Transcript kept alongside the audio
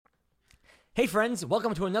Hey friends,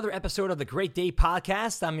 welcome to another episode of the Great Day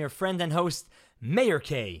Podcast. I'm your friend and host, Mayor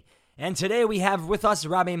K. And today we have with us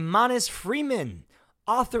Rabbi Friedman,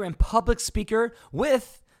 author and public speaker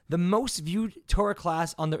with the most viewed Torah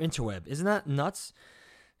class on the interweb. Isn't that nuts?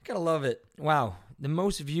 Gotta love it. Wow. The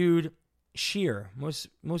most viewed most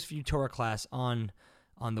viewed Torah class on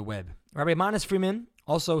the web. Rabbi Friedman,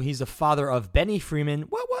 also he's the father of Benny Friedman.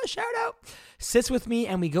 What, shout out. Sits with me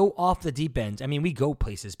and we go off the deep end. I mean, we go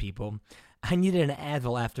places, people. I needed an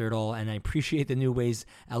Advil after it all, and I appreciate the new ways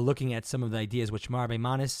at looking at some of the ideas which Rabbi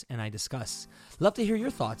Manis and I discuss. Love to hear your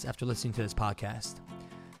thoughts after listening to this podcast.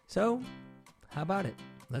 So, how about it?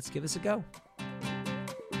 Let's give this a go.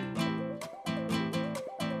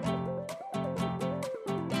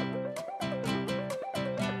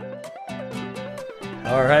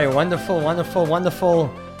 All right, wonderful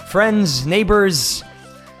friends, neighbors.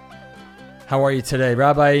 How are you today?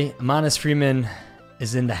 Rabbi Manis Friedman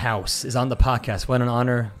is in the house, is on the podcast. What an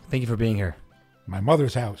honor. Thank you for being here. My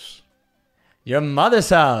mother's house. Your mother's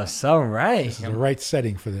house. All right. This is the right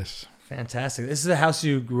setting for this. Fantastic. This is the house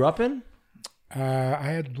you grew up in? I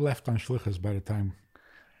had left on Shlichus by the time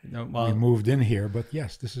we moved in here. But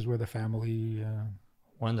yes, this is where the family...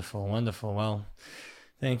 Wonderful. Well,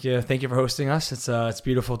 thank you. Thank you for hosting us. It's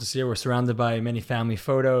beautiful to see. We're surrounded by many family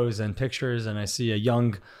photos and pictures, and I see a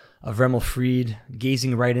young Avremel Fried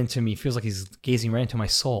gazing right into me. Feels like he's gazing right into my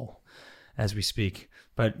soul as we speak.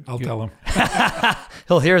 But I'll tell him.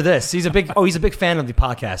 He'll hear this. He's a big fan of the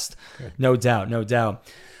podcast. Good. No doubt.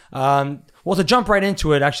 Well, to jump right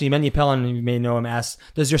into it, actually, Menny Pellin, you may know him, asked,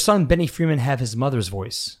 does your son Benny Friedman have his mother's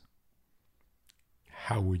voice?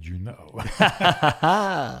 How would you know?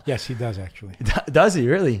 Yes, he does, actually. Does he,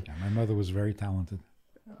 really? Yeah, my mother was very talented.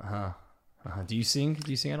 Do you sing?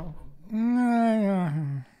 Do you sing at all?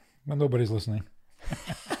 Well, nobody's listening.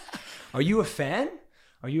 Are you a fan?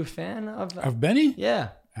 Are you a fan of Benny? Yeah.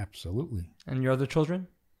 Absolutely. And your other children?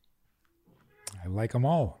 I like them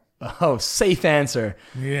all. Oh, safe answer.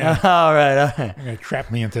 Yeah. All right. You're going to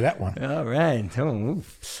trap me into that one. All right.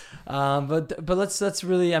 But let's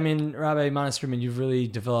really, I mean, Rabbi Manis Friedman, you've really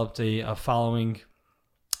developed a following,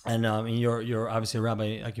 and you're obviously a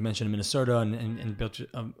rabbi, like you mentioned, in Minnesota, and built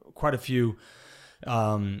quite a few.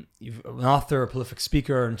 You've an author, a prolific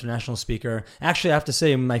speaker, international speaker. Actually, I have to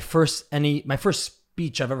say, my first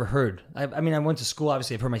speech I've ever heard. I went to school.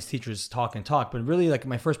 Obviously, I've heard my teachers talk, but really, like,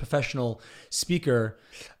 my first professional speaker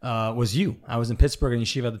was you. I was in Pittsburgh in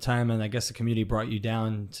yeshiva at the time, and I guess the community brought you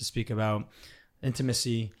down to speak about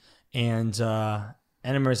intimacy. And I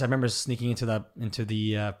remember sneaking into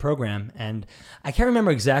the program, and I can't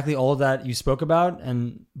remember exactly all that you spoke about.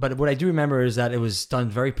 But what I do remember is that it was done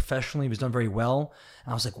very professionally. It was done very well.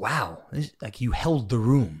 And I was like, wow, like you held the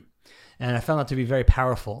room, and I found that to be very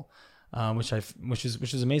powerful, which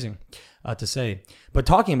is amazing to say. But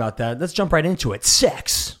talking about that, let's jump right into it.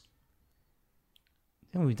 Sex.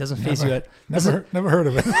 It doesn't phase you. Never heard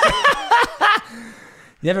of it.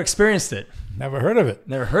 Never experienced it. Never heard of it.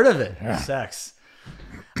 Yeah. Sex.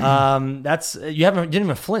 You didn't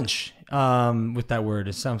even flinch with that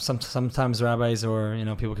word. Sometimes rabbis or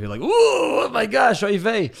people can be like, "Ooh, oh my gosh, oy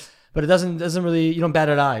vey," but it doesn't really. You don't bat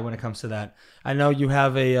an eye when it comes to that. I know you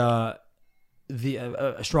have a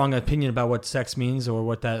strong opinion about what sex means, or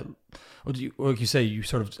what that. Or like you say, you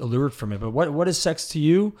sort of allured from it. But what is sex to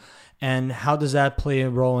you, and how does that play a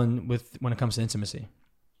role when it comes to intimacy?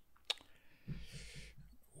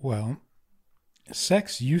 Well,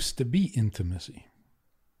 sex used to be intimacy.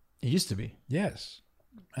 It used to be. Yes.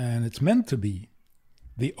 And it's meant to be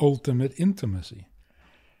the ultimate intimacy.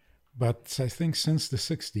 But I think since the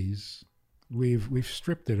 60s, we've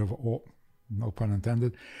stripped it of all, no pun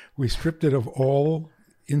intended, we stripped it of all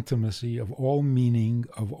intimacy, of all meaning,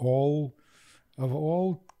 of all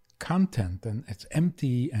content. And it's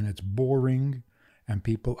empty and it's boring, and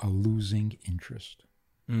people are losing interest.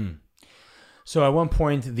 Mm. So at one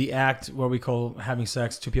point, the act, what we call having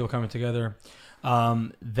sex, two people coming together,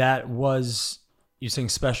 that was, you're saying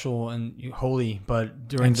special and holy, but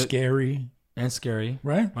during scary. And scary.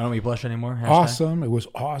 Right? Why don't we blush anymore? # Awesome. It was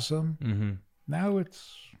awesome. Mm-hmm. Now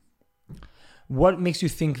it's... What makes you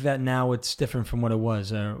think that now it's different from what it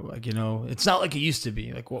was? It's not like it used to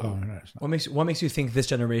be. Like, what makes you think this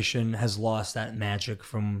generation has lost that magic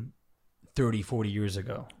from 30, 40 years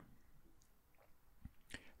ago?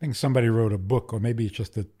 I think somebody wrote a book, or maybe it's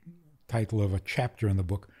just the title of a chapter in the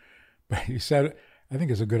book, but he said, I think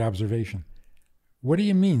it's a good observation. What do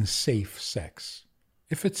you mean safe sex?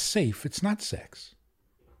 If it's safe, it's not sex.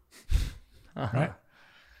 Uh-huh. Right?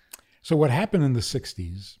 So what happened in the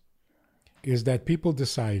 60s is that people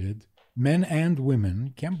decided, men and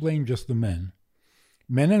women, can't blame just the men,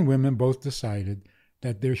 Men and women both decided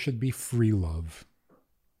that there should be free love,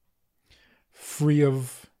 free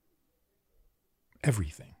of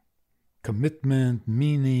everything. Commitment,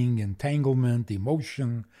 meaning, entanglement,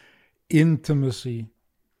 emotion, intimacy.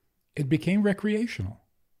 It became recreational.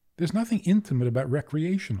 There's nothing intimate about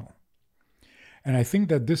recreational. And I think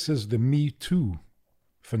that this is the Me Too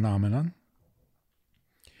phenomenon.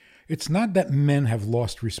 It's not that men have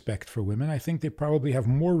lost respect for women. I think they probably have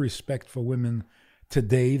more respect for women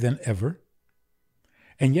today than ever.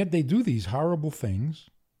 And yet they do these horrible things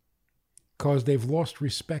because they've lost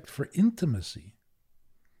respect for intimacy.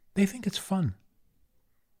 They think it's fun.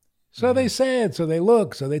 So they said, so they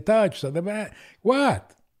look, so they touch, so they...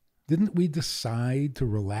 What? Didn't we decide to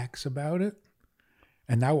relax about it?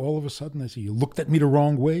 And now all of a sudden they say, you looked at me the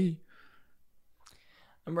wrong way?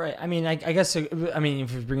 Right. I mean, I guess, I mean,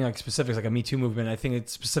 if you're bringing like specifics, like a Me Too movement, I think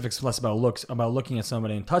it's specifics less about looks, about looking at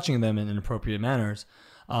somebody and touching them in inappropriate manners,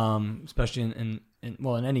 especially in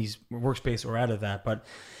any workspace or out of that. But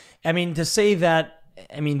I mean, to say that,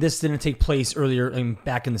 I mean, this didn't take place earlier,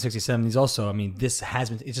 back in the 60s, 70s also. I mean, this has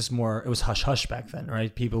been, it's just more, it was hush-hush back then,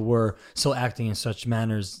 right? People were still acting in such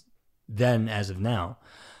manners then as of now.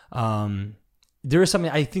 There is something,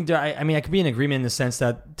 I think I mean, I could be in agreement in the sense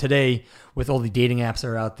that today, with all the dating apps that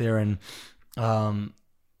are out there, and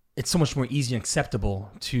it's so much more easy and acceptable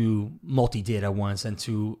to multi-date at once and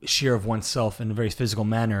to share of oneself in a very physical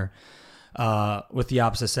manner with the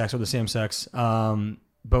opposite sex or the same sex.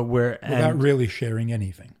 But without really sharing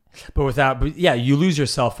anything. But you lose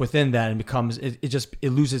yourself within that, and becomes it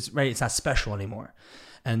loses, right? It's not special anymore,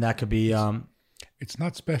 and that could be. It's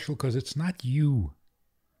not special because it's not you.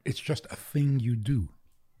 It's just a thing you do.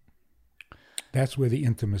 That's where the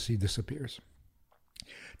intimacy disappears.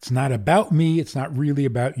 It's not about me. It's not really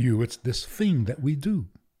about you. It's this thing that we do.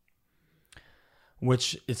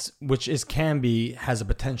 Which has a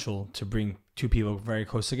potential to bring two people very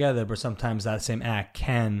close together, but sometimes that same act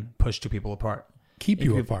can push two people apart. Keep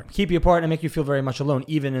you apart and make you feel very much alone,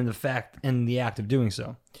 even in the act of doing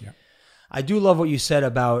so. Yeah. I do love what you said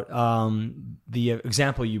about the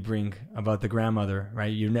example you bring about the grandmother, right?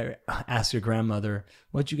 You never ask your grandmother,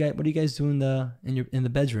 what do you guys do in the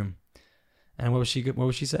bedroom? And what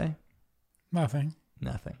would she say? Nothing.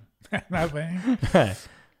 Nothing.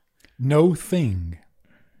 No thing.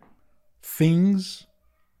 Things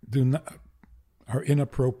are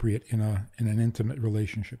inappropriate in an intimate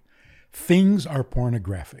relationship. Things are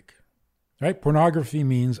pornographic, right? Pornography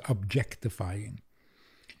means objectifying,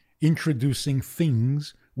 introducing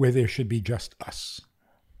things where there should be just us.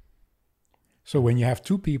 So when you have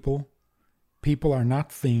two people are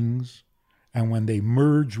not things, and when they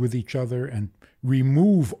merge with each other and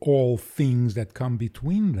remove all things that come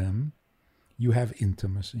between them, you have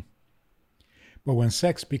intimacy. But when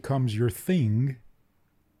sex becomes your thing,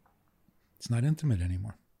 it's not intimate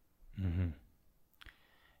anymore. Mm-hmm.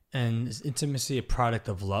 And is intimacy a product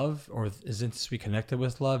of love, or is intimacy connected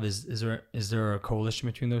with love? Is there a coalition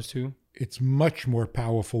between those two? It's much more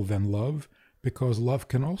powerful than love, because love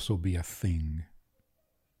can also be a thing.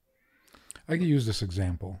 I can use this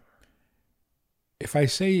example. If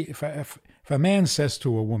a man says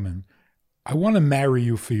to a woman, "I want to marry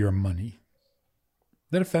you for your money,"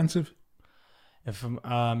 is that offensive?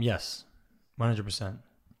 Yes, 100%.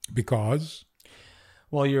 Because?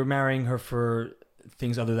 Well, you're marrying her for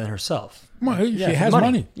things other than herself. She has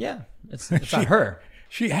money. Yeah, it's not her.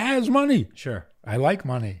 She has money. Sure. I like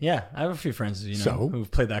money. Yeah, I have a few friends,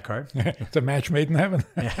 who've played that card. It's a match made in heaven.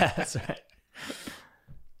 Yeah, that's right.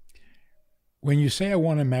 When you say, "I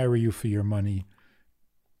want to marry you for your money,"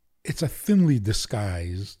 it's a thinly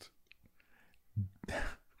disguised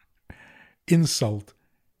insult.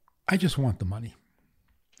 I just want the money.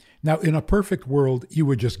 Now, in a perfect world, you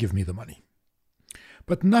would just give me the money.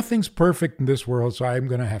 But nothing's perfect in this world, so I'm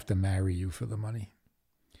going to have to marry you for the money.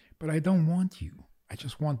 But I don't want you. I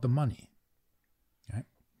just want the money. Right?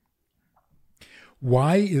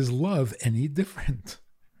 Why is love any different?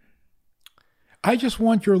 I just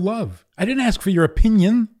want your love. I didn't ask for your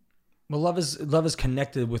opinion. Well, love is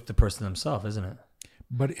connected with the person themselves, isn't it?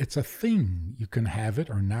 But it's a thing. You can have it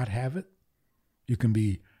or not have it. You can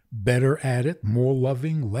be better at it, more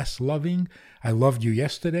loving, less loving. I loved you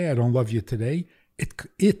yesterday. I don't love you today.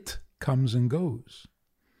 It comes and goes.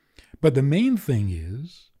 But the main thing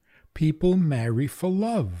is people marry for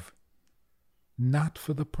love, not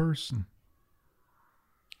for the person.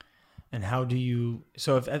 And how do you...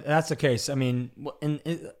 So if that's the case, I mean, in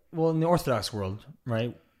the Orthodox world,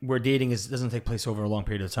 right, where dating doesn't take place over a long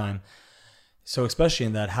period of time, so especially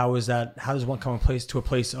in that, how does one come to a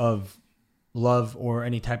place of love or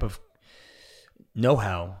any type of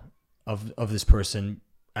know-how of this person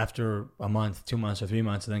after a month, 2 months, or 3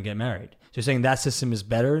 months, and then get married. So you're saying that system is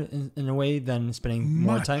better in a way than spending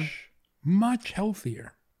more time? Much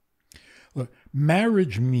healthier. Look,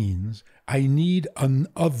 marriage means I need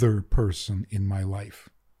another person in my life,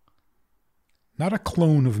 not a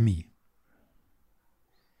clone of me.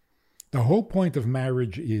 The whole point of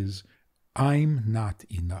marriage is I'm not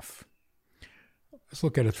enough. Let's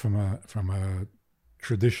look at it from a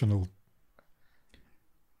traditional.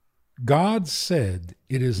 God said,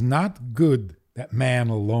 "It is not good that man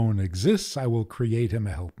alone exists. I will create him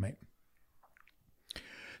a helpmate."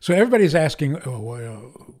 So everybody's asking,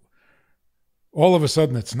 all of a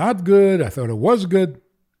sudden it's not good. I thought it was good.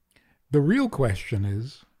 The real question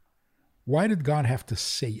is, why did God have to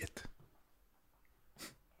say it?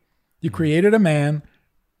 You created a man.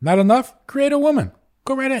 Not enough? Create a woman.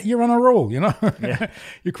 Go right at. You're on a roll, Yeah.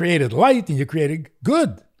 You created light and you created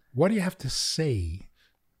good. What do you have to say?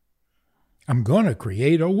 I'm going to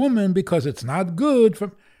create a woman because it's not good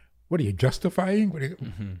for... What are you justifying?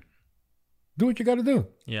 Do what you got to do.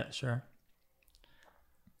 Yeah, sure.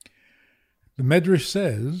 The Medrash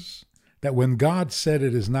says that when God said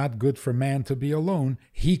it is not good for man to be alone,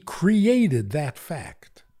 he created that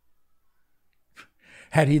fact.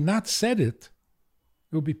 Had he not said it,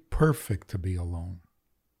 it would be perfect to be alone.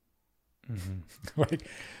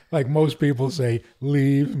 Like most people say,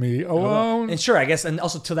 leave me alone. And sure, I guess, and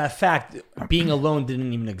also to that fact, being alone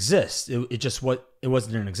didn't even exist. It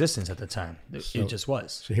wasn't in existence at the time. It just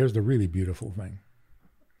was. So here's the really beautiful thing.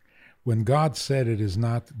 When God said it is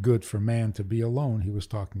not good for man to be alone, he was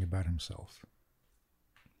talking about himself.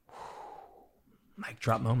 Mic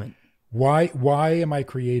drop moment. Why am I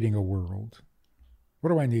creating a world? What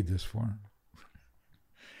do I need this for?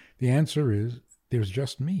 The answer is, there's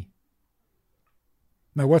just me.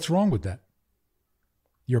 Now, what's wrong with that?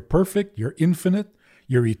 You're perfect, you're infinite,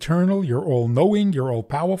 you're eternal, you're all-knowing, you're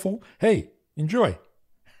all-powerful. Hey, enjoy.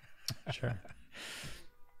 Sure.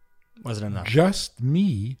 Wasn't enough. Just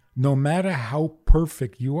me, no matter how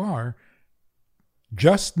perfect you are,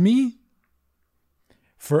 just me,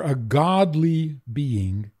 for a godly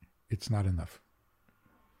being, it's not enough.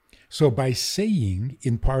 So by saying,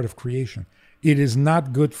 in part of creation, it is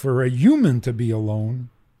not good for a human to be alone,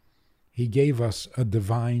 he gave us a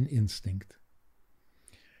divine instinct.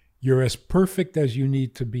 You're as perfect as you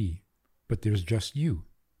need to be, but there's just you.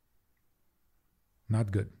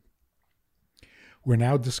 Not good. We're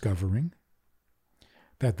now discovering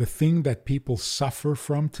that the thing that people suffer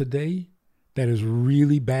from today that is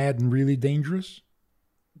really bad and really dangerous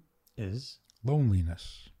is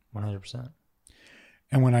loneliness. 100%.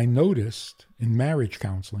 And when I noticed in marriage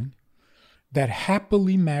counseling that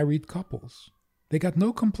happily married couples, they got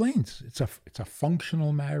no complaints. It's a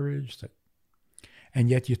functional marriage. And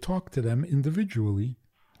yet you talk to them individually,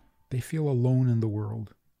 they feel alone in the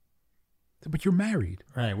world. But you're married.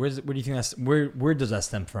 Right. Where do you think that's where does that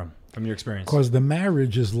stem from your experience? Because the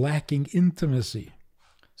marriage is lacking intimacy.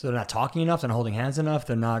 So they're not talking enough, they're not holding hands enough,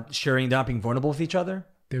 they're not sharing, they're not being vulnerable with each other?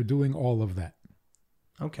 They're doing all of that.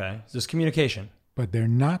 Okay. So there's communication. But they're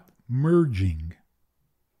not merging.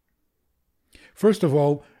 First of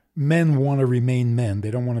all, men want to remain men.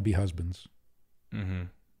 They don't want to be husbands. Mm-hmm.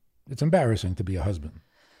 It's embarrassing to be a husband.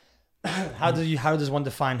 How do you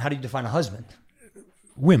define a husband?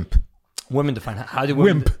 Wimp. Women define how do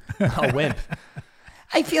women wimp.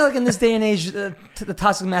 I feel like in this day and age, the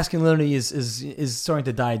toxic masculinity is starting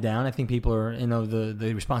to die down. I think people are,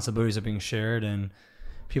 the responsibilities are being shared and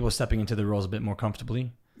people are stepping into the roles a bit more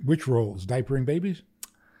comfortably. Which roles? Diapering babies?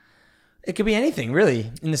 It could be anything,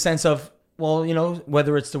 really, in the sense of, well,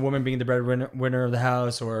 whether it's the woman being the breadwinner of the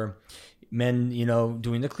house or men,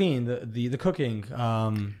 doing the cleaning, the cooking.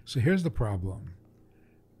 So here's the problem.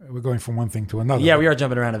 We're going from one thing to another. Yeah, we are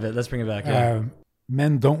jumping around a bit. Let's bring it back. Yeah.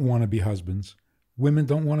 Men don't want to be husbands. Women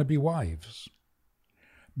don't want to be wives.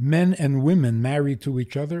 Men and women married to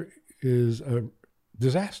each other is a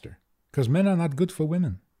disaster because men are not good for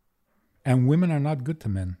women and women are not good to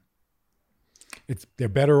men. They're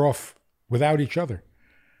better off without each other.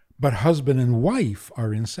 But husband and wife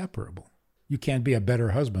are inseparable. You can't be a better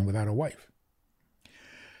husband without a wife.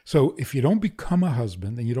 So if you don't become a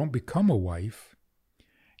husband and you don't become a wife,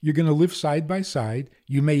 you're going to live side by side.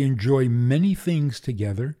 You may enjoy many things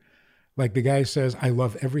together. Like the guy says, I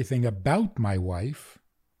love everything about my wife.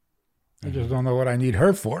 I just don't know what I need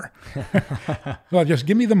her for. Well, just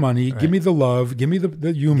give me the money, right. Give me the love, give me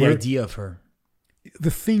the humor. The idea of her. The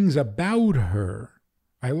things about her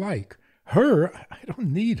I like. Her, I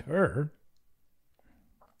don't need her.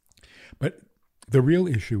 But the real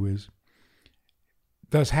issue is,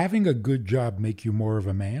 does having a good job make you more of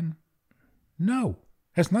a man? No.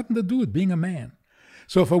 Has nothing to do with being a man.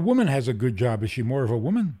 So if a woman has a good job, is she more of a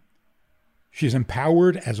woman? She's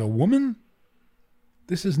empowered as a woman?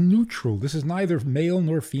 This is neutral. This is neither male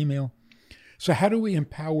nor female. So how do we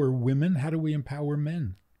empower women? How do we empower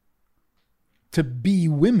men? To be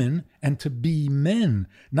women and to be men,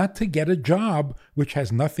 not to get a job which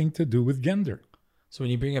has nothing to do with gender. So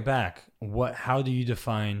when you bring it back, how do you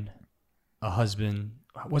define a husband?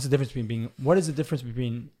 What is the difference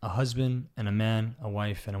between a husband and a man, a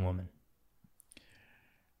wife and a woman?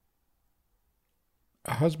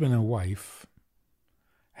 A husband and wife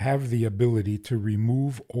have the ability to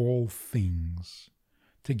remove all things,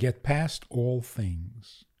 to get past all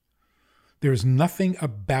things. There's nothing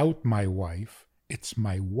about my wife, it's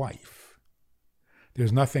my wife.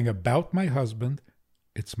 There's nothing about my husband,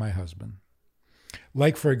 it's my husband.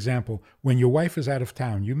 Like, for example, when your wife is out of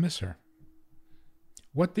town, you miss her.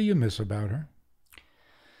 What do you miss about her?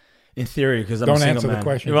 In theory, because I'm a Don't single answer man. the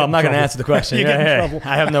question. Well, I'm not going to answer the question. You get in trouble.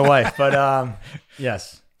 I have no wife, but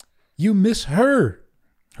yes. You miss her.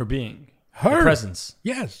 Her being. Her. Her presence.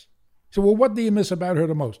 Yes. So, well, what do you miss about her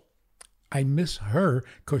the most? I miss her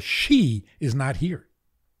because she is not here.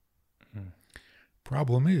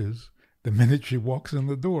 Problem is, the minute she walks in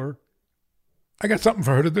the door, I got something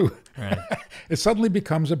for her to do. Right. It suddenly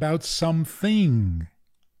becomes about something.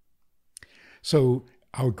 So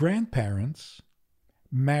our grandparents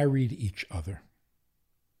married each other.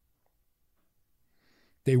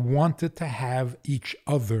 They wanted to have each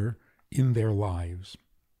other in their lives.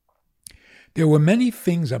 There were many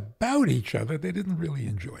things about each other they didn't really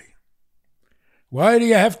enjoy. Why do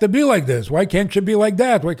you have to be like this? Why can't you be like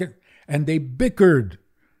that? And they bickered.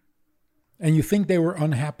 And you think they were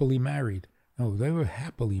unhappily married. No, they were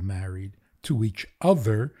happily married to each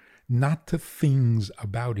other, not to things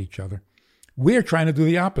about each other. We're trying to do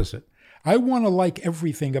the opposite. I want to like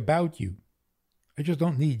everything about you. I just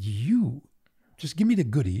don't need you. Just give me the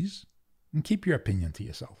goodies and keep your opinion to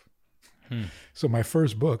yourself. So my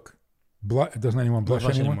first book, Doesn't Anyone Blush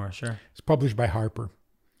Anymore? Sure. It's published by Harper.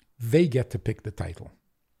 They get to pick the title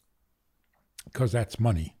because that's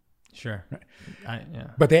money. Sure. Right?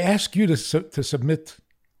 Yeah. But they ask you to submit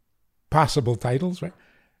possible titles, right?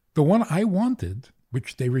 The one I wanted,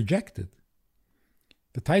 which they rejected,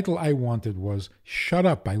 the title I wanted was Shut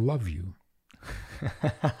Up, I Love You.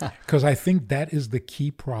 Because I think that is the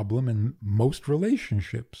key problem in most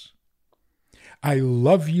relationships. I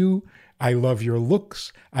love you. I love your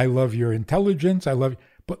looks. I love your intelligence.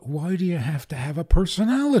 But why do you have to have a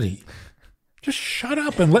personality? Just shut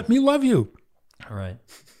up and let me love you. All right.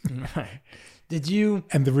 Did you?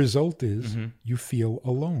 And the result is you feel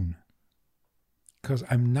alone. Because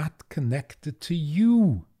I'm not connected to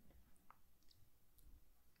you.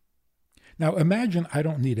 Now imagine I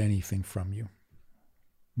don't need anything from you.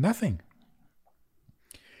 Nothing.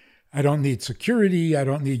 I don't need security. I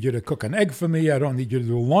don't need you to cook an egg for me. I don't need you to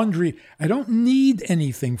do laundry. I don't need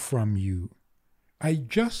anything from you. I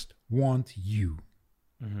just want you.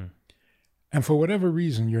 Mm-hmm. And for whatever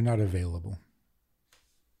reason, you're not available.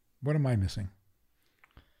 What am I missing?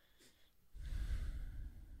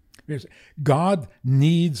 God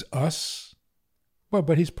needs us, well,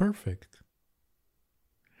 but he's perfect.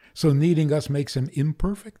 So needing us makes him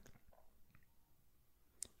imperfect?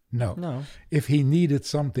 No. If he needed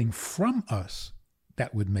something from us,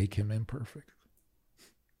 that would make him imperfect.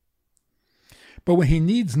 But when he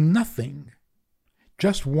needs nothing,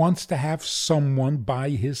 just wants to have someone by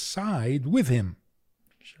his side with him.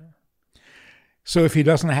 Sure. So if he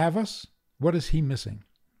doesn't have us, what is he missing?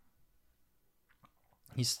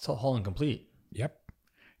 He's still whole and complete. Yep.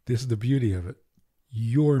 This is the beauty of it.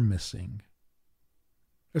 You're missing.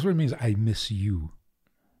 That's what it means. I miss you.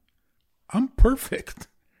 I'm perfect.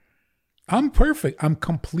 I'm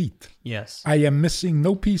complete. Yes. I am missing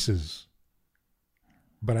no pieces.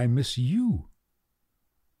 But I miss you.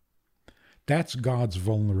 That's God's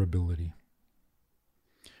vulnerability.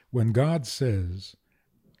 When God says,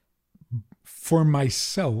 for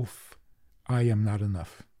myself, I am not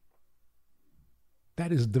enough.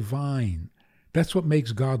 That is divine. That's what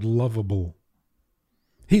makes God lovable.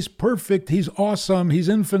 He's perfect. He's awesome. He's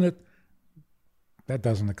infinite. That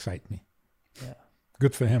doesn't excite me. Yeah.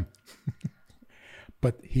 Good for him.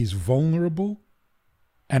 But he's vulnerable,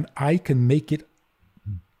 and I can make it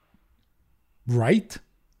right.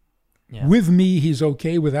 Yeah. With me, he's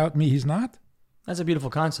okay. Without me, he's not. That's a beautiful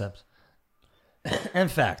concept. And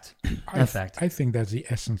fact. I think that's the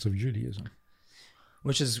essence of Judaism.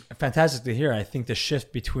 Which is fantastic to hear. I think the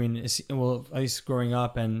shift between, well, at least growing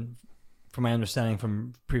up and from my understanding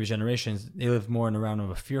from previous generations, they lived more in the realm of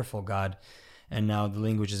a fearful God. And now the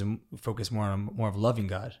language is focused more on more of a loving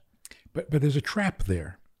God. But there's a trap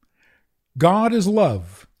there. God is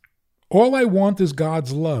love. All I want is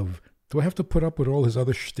God's love. Do I have to put up with all his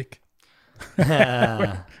other shtick?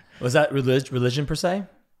 Was that religion per se?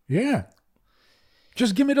 Yeah.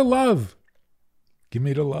 Just give me the love. Give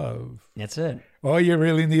me the love. That's it. All you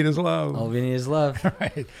really need is love. All we need is love.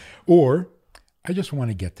 Right. Or, I just want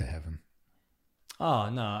to get to heaven. Oh,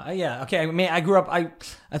 no. Yeah. Okay. I mean, I grew up, I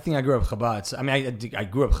think I grew up Chabad. So, I mean, I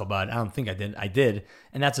grew up Chabad. I don't think I did. I did.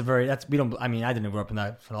 And I didn't grow up in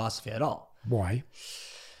that philosophy at all. Why?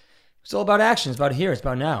 It's all about action. It's about here. It's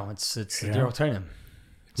about now. It's the Derech Tainim.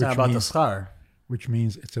 It's not about the schar. Which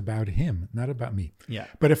means it's about him, not about me. Yeah.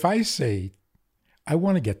 But if I say, I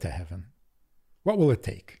want to get to heaven, what will it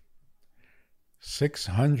take?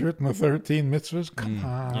 613 mitzvahs? Come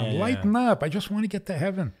on, lighten up. I just want to get to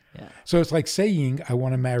heaven. Yeah. So it's like saying, I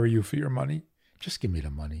want to marry you for your money. Just give me the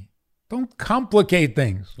money. Don't complicate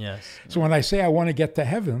things. Yes. So when I say I want to get to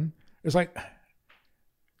heaven, it's like,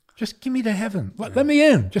 just give me to heaven. Let me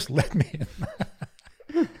in. Just let me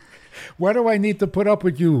in. Why do I need to put up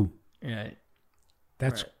with you? Right.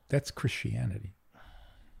 That's Christianity.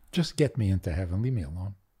 Just get me into heaven. Leave me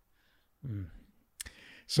alone.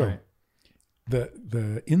 So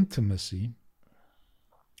the intimacy,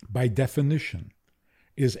 by definition,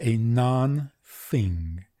 is a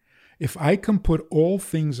non-thing. If I can put all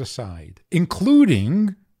things aside,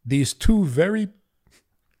 including these two very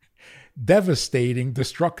devastating,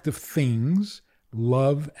 destructive things,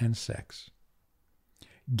 love and sex.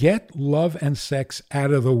 Get love and sex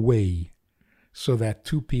out of the way so that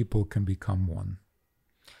two people can become one.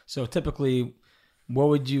 So typically, what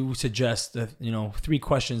would you suggest that, 3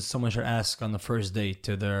 questions someone should ask on the first date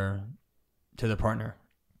to their partner?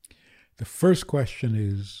 The first question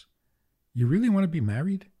is, you really want to be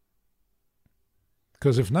married?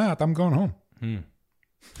 Because if not, I'm going home.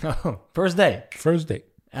 Oh, first date. First date.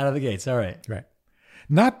 Out of the gates. All right. Right.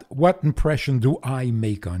 Not what impression do I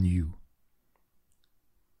make on you?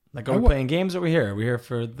 Like, are we playing games over here? Are we here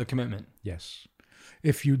for the commitment? Yes.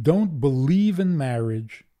 If you don't believe in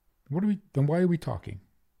marriage, then why are we talking?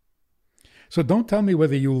 So don't tell me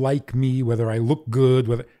whether you like me, whether I look good,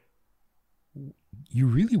 whether you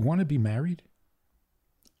really want to be married?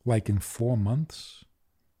 Like in 4 months?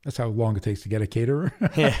 That's how long it takes to get a caterer.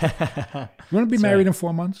 Yeah. You want to be married in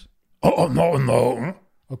 4 months? Oh, no.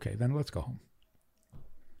 Okay, then let's go home.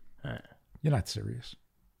 All right. You're not serious.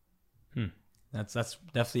 That's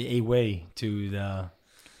definitely a way to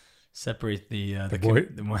separate the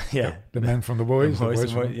men from the boys. The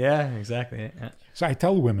boys from yeah, exactly. Yeah. So I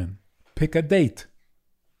tell women, pick a date.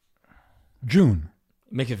 June.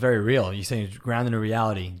 Make it very real. You're saying grounded in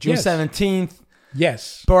reality. June 17th.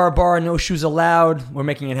 Yes. Bar, no shoes allowed. We're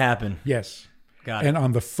making it happen. Yes. Got it. And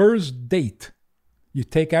on the first date, you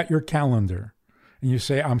take out your calendar and you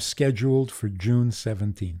say, I'm scheduled for June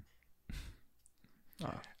 17th.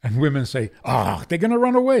 Oh. And women say, they're going to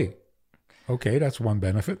run away. Okay, that's one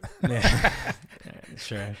benefit. Yeah.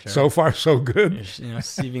 Sure. So far, so good. You're,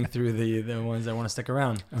 sieving through the ones that want to stick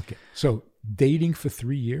around. Okay, so dating for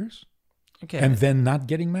 3 years? Okay. And then not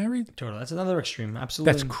getting married? Totally. That's another extreme.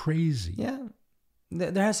 Absolutely. That's crazy. Yeah.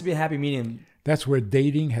 There has to be a happy medium. That's where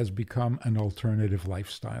dating has become an alternative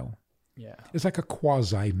lifestyle. Yeah. It's like a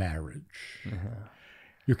quasi-marriage. Uh-huh.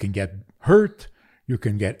 You can get hurt. You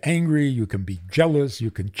can get angry. You can be jealous.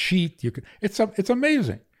 You can cheat. It's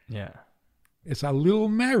amazing. Yeah. It's a little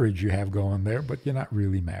marriage you have going there, but you're not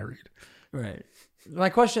really married. Right. My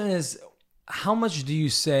question is, how much do you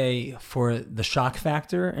say for the shock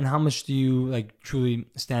factor, and how much do you truly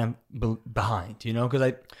stand behind?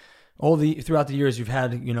 Because throughout the years, you've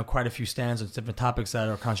had quite a few stands on different topics that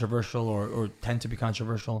are controversial or tend to be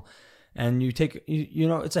controversial, and you take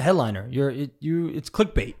it's a headliner. It's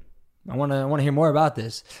clickbait. I want to hear more about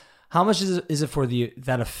this. How much is it for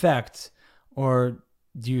that effect, or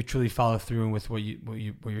do you truly follow through with what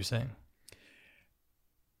you're saying?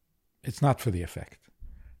 It's not for the effect.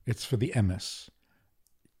 It's for the MS.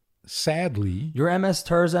 Sadly, your MS,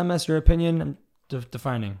 Ter's MS, your opinion, I'm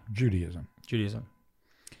defining Judaism.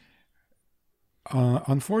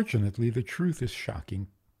 Unfortunately, the truth is shocking.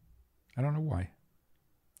 I don't know why.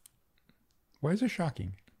 Why is it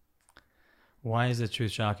shocking? Why is the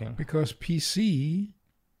truth shocking? Because PC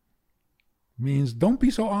means don't be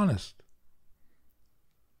so honest.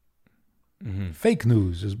 Mm-hmm. Fake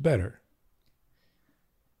news is better.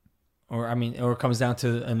 Or it comes down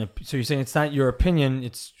to so you're saying it's not your opinion,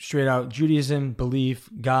 it's straight out Judaism, belief,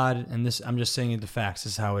 God, and this. I'm just saying the facts.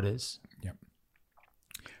 This is how it is. Yep.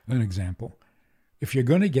 An example: if you're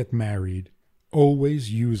going to get married,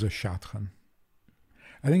 always use a shadchan.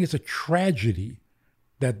 I think it's a tragedy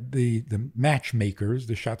that the matchmakers,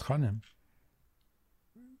 the shadchanim,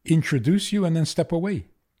 introduce you and then step away.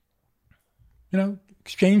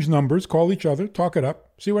 Exchange numbers, call each other, talk it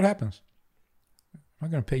up, see what happens. I'm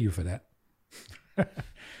not going to pay you for that.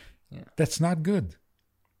 That's not good.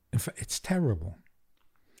 In fact, it's terrible.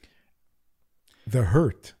 The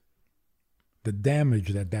hurt, the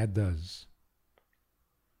damage that does.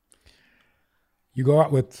 You go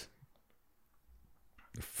out with,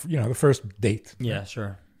 the first date. Yeah,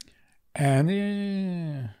 sure.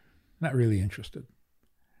 And not really interested.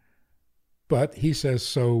 But he says,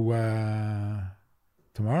 so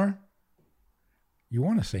tomorrow? You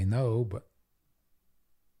want to say no, but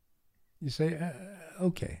you say,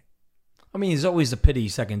 okay. I mean, there's always a pity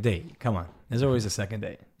second date. Come on. There's always a second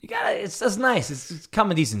date. That's nice. It's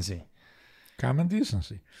common decency. Common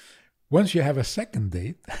decency. Once you have a second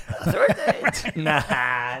date. A third date? Nah.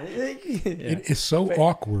 It is so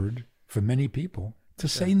awkward for many people to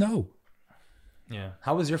say no. Yeah.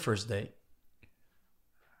 How was your first date?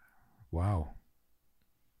 Wow.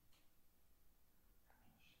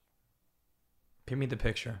 Give me the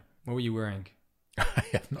picture. What were you wearing? I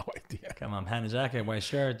have no idea. Come on, hat and jacket, white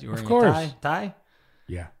shirt. You wearing of course. a tie?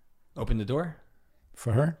 Yeah. Open the door?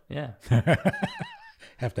 For her? Yeah.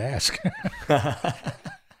 Have to ask.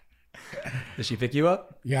 Did she pick you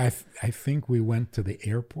up? Yeah, I think we went to the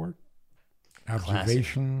airport.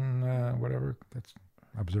 Observation, whatever. That's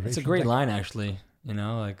observation. It's a great line, actually.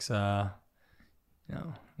 What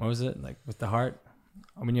was it? Like with the heart?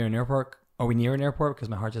 Are we near an airport? Are we near an airport? Because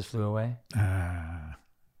my heart just flew away.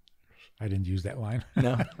 I didn't use that line.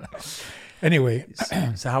 No. Anyway.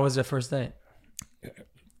 So how was the first date?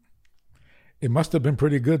 It must have been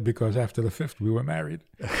pretty good because after the fifth, we were married.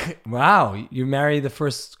 Wow. You married the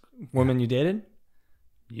first woman you dated?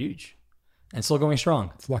 Huge. And still going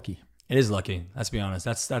strong. It's lucky. It is lucky. Let's be honest.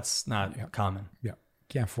 That's not common. Yeah.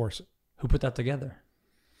 Can't force it. Who put that together?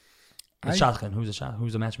 The shadchan.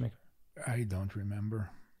 Who's the matchmaker? I don't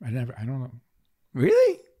remember. I don't know.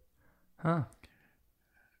 Really? Huh.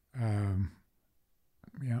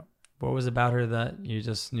 Yeah. What was about her that you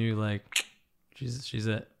just knew, like, she's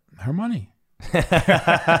it? Her money.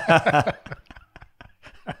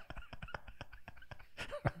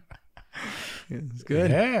 It's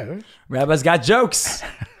good. Yeah. Rabbi's got jokes.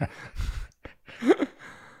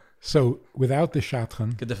 So without the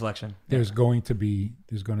shadchan, Good deflection. there's going to be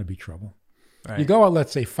trouble. Right. You go out,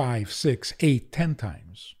 let's say 5, 6, 8, 10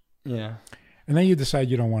 times, Yeah. and then you decide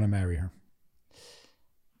you don't want to marry her.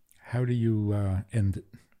 How do you end it?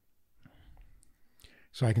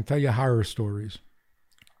 So I can tell you horror stories.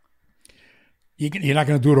 You're not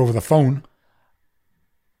going to do it over the phone.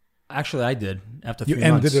 Actually, I did after 3 You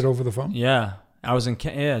months. ended it over the phone? Yeah. I was in,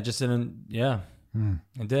 just didn't,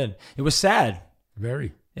 I did. It was sad.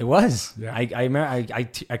 Very. It was. Yeah.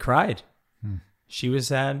 I cried. She was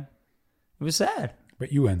sad. It was sad.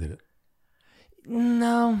 But you ended it.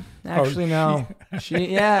 No, actually, no.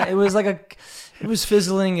 It was like it was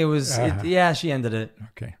fizzling. It was, she ended it.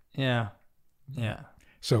 Okay. Yeah.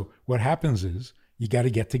 So what happens is you got to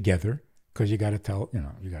get together because you got to tell,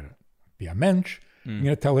 you got to be a mensch. You're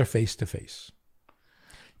going to tell her face to face.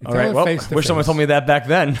 All right. Well, wish someone told me that back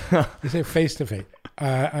then. You say face to face.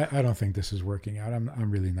 I don't think this is working out. I'm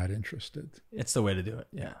really not interested. It's the way to do it.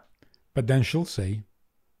 Yeah. But then she'll say,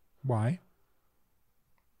 why?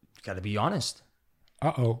 Got to be honest.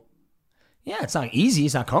 Uh-oh. Yeah, it's not easy.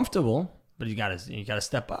 It's not comfortable, but you gotta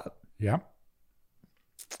step up. Yeah.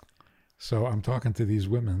 So I'm talking to these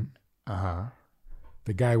women. Uh-huh.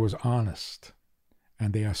 The guy was honest,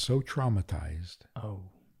 and they are so traumatized. Oh.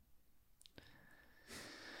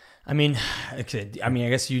 I mean, I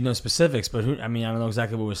guess you know specifics, but I don't know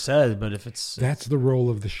exactly what was said, but if it's... That's the role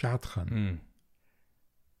of the shadchan.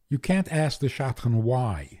 You can't ask the shadchan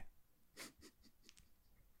why.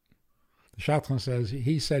 The shadchan says,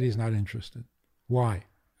 he said he's not interested. Why?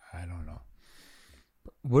 I don't know.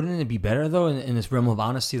 Wouldn't it be better, though, in this realm of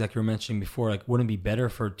honesty, like you were mentioning before, like, wouldn't it be better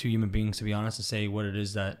for two human beings to be honest and say what it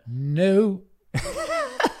is that... No.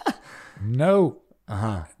 No.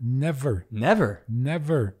 Uh-huh. Never. Never?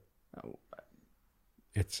 Never.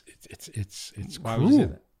 It's Why cruel. would you say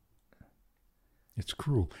that? It's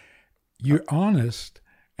cruel. You're honest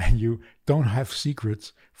and you don't have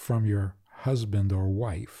secrets from your husband or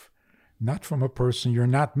wife, not from a person you're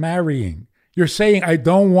not marrying. You're saying, I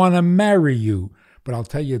don't want to marry you, but I'll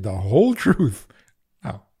tell you the whole truth.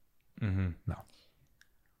 No. No.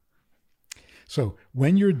 So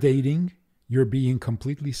when you're dating, you're being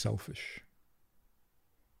completely selfish.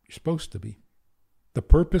 You're supposed to be. The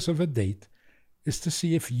purpose of a date is to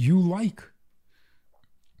see if you like.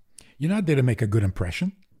 You're not there to make a good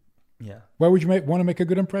impression. Yeah. Why would you want to make a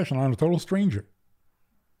good impression on a total stranger?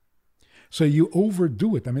 So you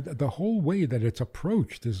overdo it. I mean, the whole way that it's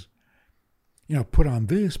approached is, put on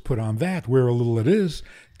this, put on that, wear a little of this,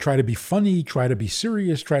 try to be funny, try to be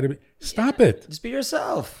serious, stop it. Just be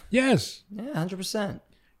yourself. Yes. Yeah, 100%.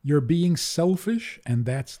 You're being selfish, and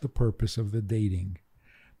that's the purpose of the dating.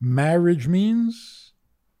 Marriage means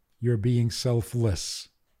you're being selfless.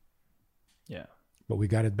 Yeah. But we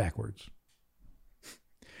got it backwards.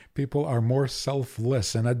 People are more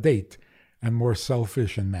selfless in a date and more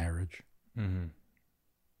selfish in marriage. Mm-hmm.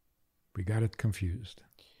 We got it confused.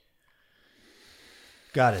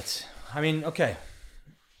 Got it. I mean, okay.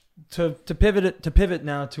 To pivot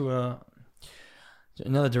now to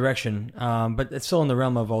another direction, but it's still in the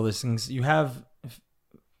realm of all these things. You have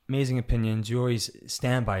amazing opinions. You always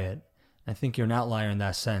stand by it. I think you're an outlier in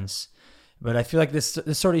that sense. But I feel like this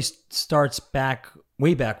sort of starts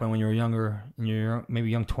way back when you were younger, in your maybe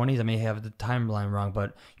young 20s. I may have the timeline wrong,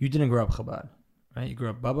 but you didn't grow up Chabad, right? You grew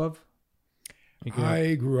up Babov?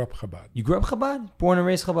 I grew up Chabad. You grew up Chabad? Born and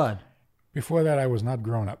raised Chabad? Before that, I was not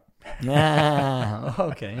grown up.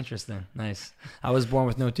 Okay, interesting. Nice. I was born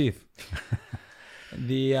with no teeth.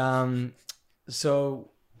 So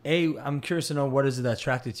I'm curious to know what is it that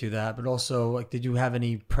attracted you to that, but also, like, did you have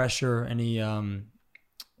any pressure, any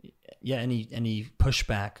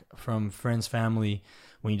pushback from friends, family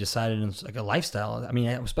when you decided it's like a lifestyle? I mean,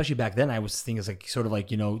 especially back then, I was thinking it's like sort of like,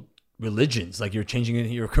 religions, like you're changing it,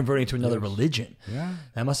 you're converting to another religion. Yeah.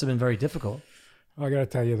 That must have been very difficult. Well, I got to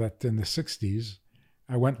tell you that in the 60s,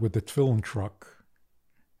 I went with the tefillin truck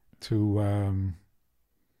to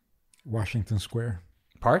Washington Square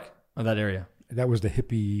Park? Or that area? That was the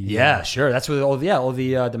hippie. Yeah, sure. That's where all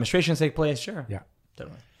the demonstrations take place. Sure. Yeah.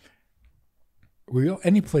 Totally. We go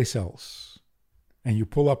any place else, and you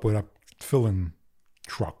pull up with a tefillin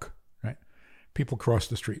truck, right? People cross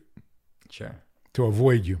the street. Sure. To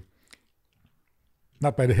avoid you.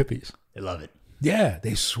 Not by the hippies. They love it. Yeah,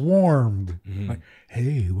 they swarmed. Mm-hmm. Like,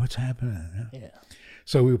 hey, what's happening? Yeah.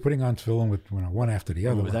 So we were putting on tefillin with one after the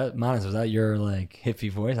other. Was that your like hippie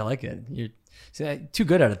voice? I like it. You're too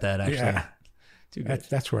good at it. That actually. Yeah. Too good.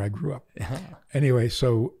 That's where I grew up. Yeah. Anyway,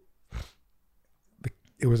 so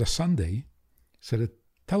it was a Sunday, so the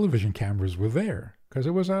television cameras were there because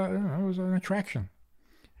it was an attraction.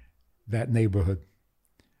 That neighborhood.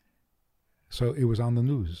 So it was on the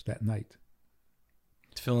news that night.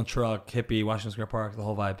 Tefillin truck, hippie, Washington Square Park, the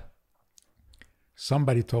whole vibe.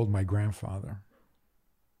 Somebody told my grandfather.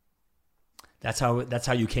 That's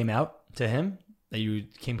how you came out to him? That you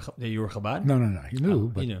were Chabad? No. He knew,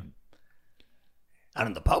 but he knew. Out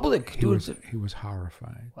in the public. He was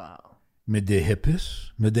horrified. Wow. Mit the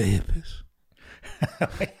hippies.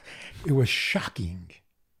 It was shocking.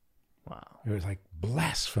 Wow. It was like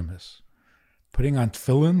blasphemous. Putting on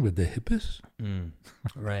tefillin with the hippies? Mm.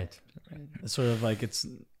 Right. It's sort of like it's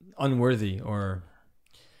unworthy or...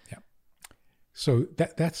 Yeah. So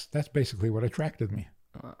that's basically what attracted me.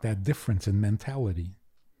 That difference in mentality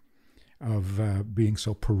of being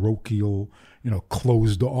so parochial,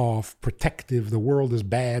 closed off, protective. The world is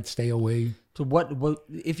bad, stay away. So what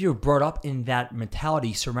if you're brought up in that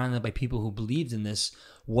mentality, surrounded by people who believed in this,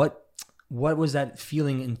 what was that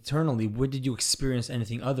feeling internally? What did you experience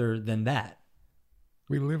anything other than that?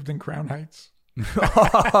 We lived in Crown Heights.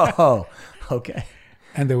 Oh, okay.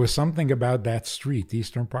 And there was something about that street,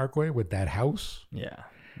 Eastern Parkway, with that house. Yeah,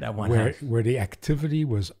 that one where the activity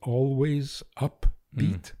was always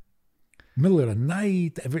upbeat. Middle of the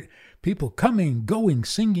night, people coming, going,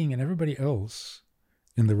 singing, and everybody else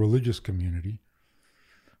in the religious community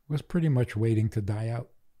was pretty much waiting to die out.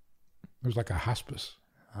 It was like a hospice.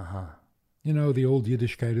 Uh-huh. The old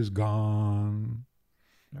Yiddishkeit is gone.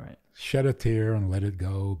 Right. Shed a tear and let it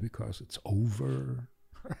go because it's over.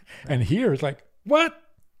 Right. And here it's like, what?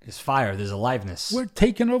 There's fire. There's aliveness. We're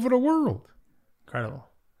taking over the world. Incredible.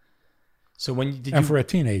 So when for a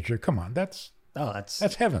teenager, come on, that's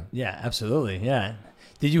heaven. Yeah, absolutely. Yeah.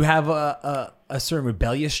 Did you have a certain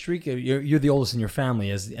rebellious streak? You're the oldest in your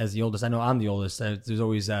family. As the oldest, I know I'm the oldest. There's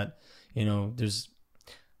always that.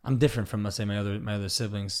 I'm different from, let's say, my other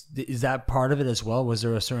siblings. Is that part of it as well? Was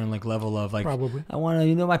there a certain level of probably? I want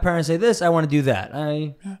to, my parents say this, I want to do that.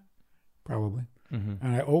 Yeah, probably. Mm-hmm.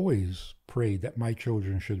 And I always prayed that my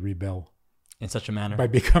children should rebel in such a manner by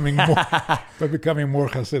becoming more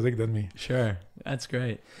Hasidic than me. Sure, that's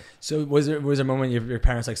great. So was there a moment your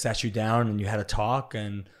parents sat you down and you had a talk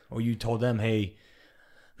or you told them, hey,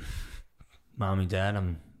 Mom and Dad,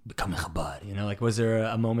 I'm becoming Chabad. Was there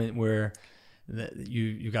a moment where that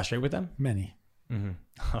you got straight with them? Many.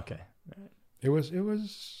 Mm-hmm. Okay. It was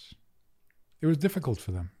difficult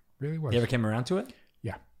for them. Really was. You ever came around to it?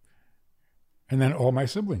 Yeah. and then all my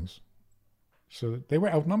siblings. So they were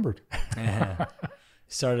outnumbered. Yeah.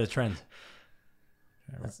 Started a trend.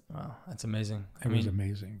 Wow, that's amazing. It was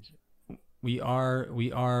amazing. We are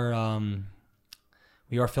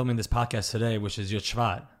filming this podcast today, which is Yud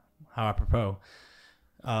Shvat. How apropos.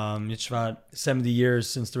 Yud Shvat, 70 years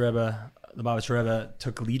since the Lubavitcher Rebbe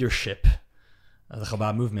took leadership of the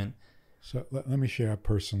Chabad movement. So let me share a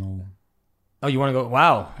personal. Oh, you want to go?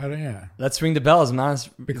 Wow. Yeah. Let's ring the bells. It's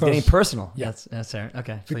getting personal. Yeah. That's fair.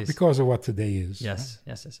 Okay, please. Because of what today is. Yes,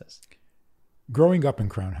 right? Yes. Growing up in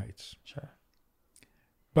Crown Heights. Sure.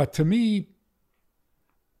 But to me,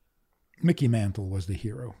 Mickey Mantle was the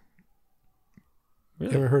hero.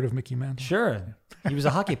 Really? You ever heard of Mickey Mantle? Sure. He was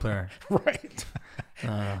a hockey player. Right.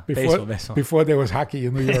 Baseball. Before there was hockey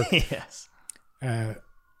in New York. Yes.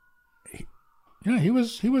 He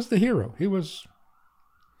was the hero. He was.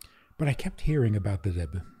 But I kept hearing about the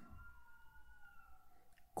Rebbe.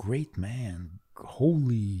 Great man,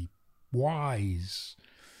 holy, wise.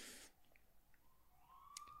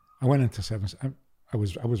 I went into I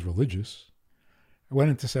was religious. I went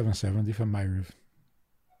into 770 for Ma'ariv.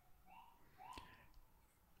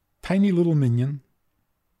 Tiny little minion.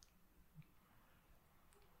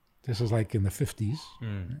 This is like in the 50s.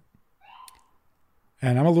 Mm.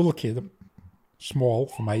 And I'm a little kid, I'm small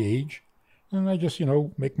for my age. And I just,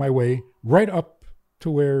 make my way right up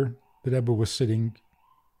to where the Rebbe was sitting.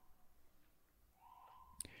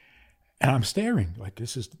 And I'm staring like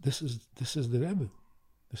this is the Rebbe.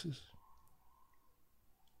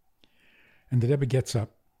 And the Rebbe gets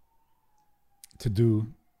up to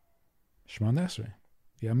do Shemona Esrei,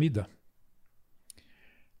 the Amidah.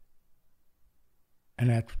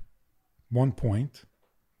 And at one point,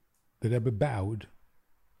 the Rebbe bowed.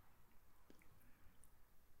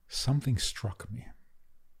 Something struck me.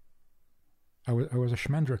 I was a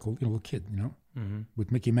shmendrickle little kid, mm-hmm.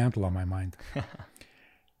 with Mickey Mantle on my mind.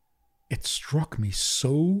 It struck me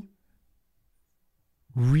so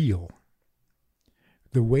real.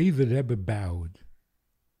 The way the Rebbe bowed.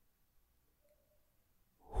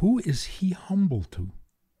 Who is he humble to?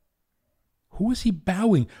 Who is he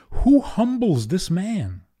bowing? Who humbles this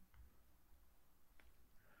man?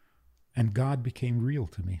 And God became real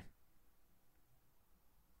to me.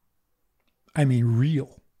 I mean,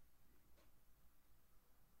 real.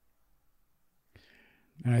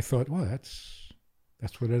 And I thought, well, that's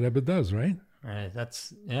what a Rebbe does, right? Right.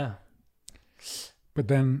 Yeah. But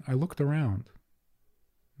then I looked around.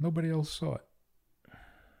 Nobody else saw it.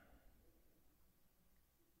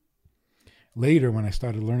 Later, when I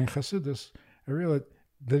started learning Chassidus, I realized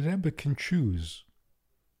the Rebbe can choose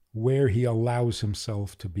where he allows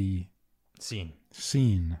himself to be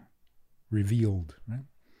seen, revealed, right?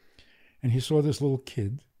 And he saw this little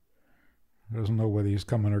kid who doesn't know whether he's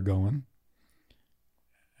coming or going.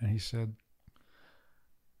 And he said,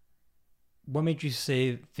 what made you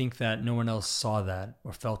think that no one else saw that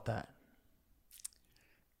or felt that?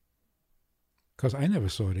 Because I never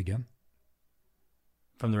saw it again.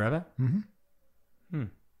 From the Rebbe? Mm-hmm.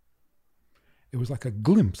 It was like a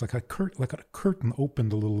glimpse, like a curtain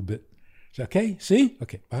opened a little bit. Said, okay, see?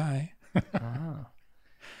 Okay, bye. Ah.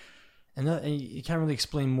 And you can't really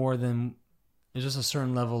explain more than there's just a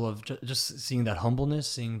certain level of just seeing that humbleness,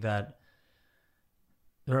 seeing that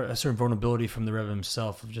there are a certain vulnerability from the Rebbe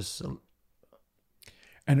himself of just.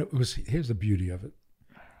 And here's the beauty of it.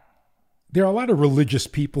 There are a lot of religious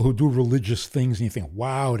people who do religious things and you think,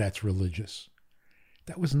 wow, that's religious.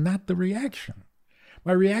 That was not the reaction.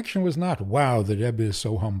 My reaction was not, wow, the Rebbe is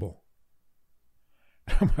so humble.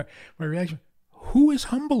 my reaction, who is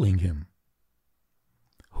humbling him?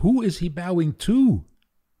 Who is he bowing to?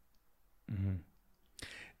 Mm-hmm.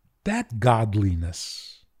 That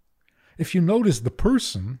godliness. If you notice the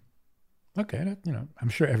person, okay, I'm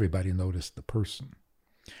sure everybody noticed the person.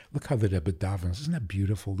 Look how the Rebbe davens. Isn't that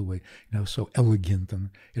beautiful, the way, so elegant, and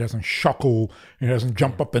he doesn't shuckle, he doesn't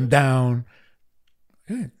jump up and down.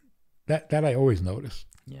 Yeah, that I always noticed.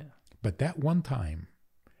 Yeah. But that one time,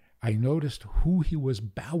 I noticed who he was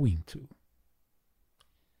bowing to.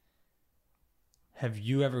 Have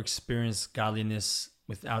you ever experienced godliness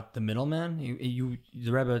without the middleman?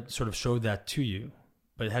 The Rebbe sort of showed that to you,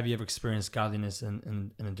 but have you ever experienced godliness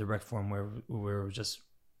in a direct form where it was just,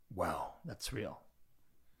 wow, that's real?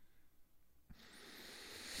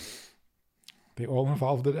 They all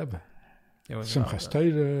involved the Rebbe. Simchas Torah.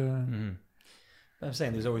 Mm-hmm. I'm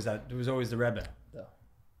saying there was always the Rebbe, though.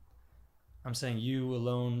 I'm saying you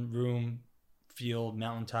alone, room, field,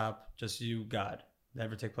 mountaintop, just you, God. Did that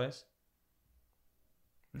ever take place?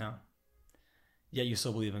 No. Yet you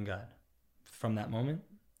still believe in God from that moment?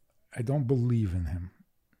 I don't believe in him.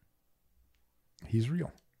 He's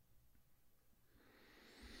real.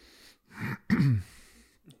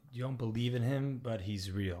 you don't believe in him, but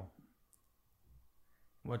he's real.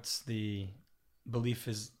 What's the belief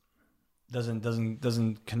is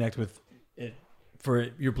doesn't connect with it for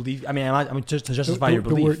your belief. I mean, just to justify your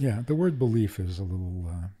belief. The word belief is a little.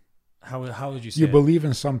 How would you say you believe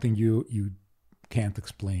in something you can't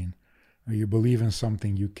explain, or you believe in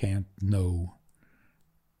something you can't know.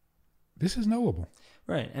 This is knowable,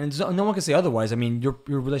 right? And no one can say otherwise. I mean, your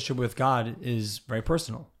relationship with God is very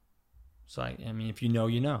personal. So I mean, if you know,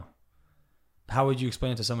 you know. How would you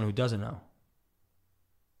explain it to someone who doesn't know?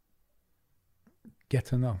 Get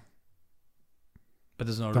to know. But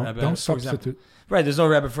there's no Rabbi. Don't substitute. Right, there's no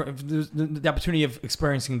Rabbi. The opportunity of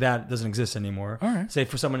experiencing that doesn't exist anymore. All right. Say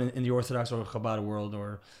for someone in the Orthodox or Chabad world,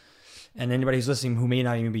 and anybody who's listening who may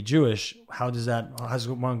not even be Jewish, how does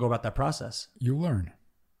one go about that process? You learn.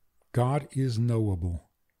 God is knowable.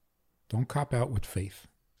 Don't cop out with faith.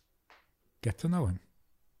 Get to know him.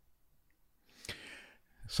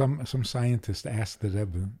 Some scientist asked the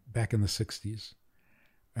Rebbe back in the 60s.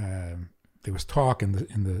 There was talk in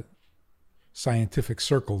the scientific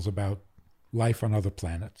circles about life on other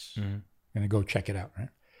planets. Mm-hmm. Gonna go check it out, right?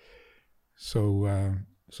 So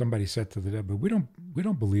somebody said to the Rebbe, "We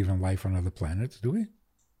don't believe in life on other planets, do we?"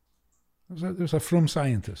 There's a frum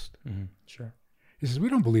scientist. Mm-hmm. Sure. He says, "We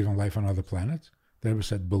don't believe in life on other planets." The Rebbe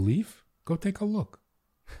said, "Belief? Go take a look."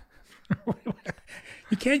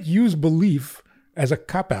 You can't use belief as a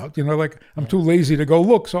cop-out, like I'm too lazy to go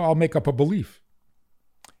look, so I'll make up a belief.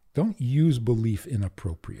 Don't use belief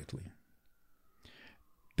inappropriately.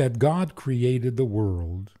 That God created the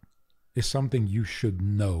world is something you should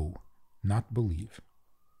know, not believe.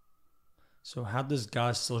 So how does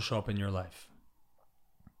God still show up in your life?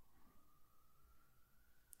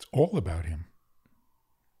 It's all about him.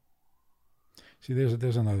 See,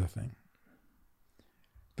 there's another thing.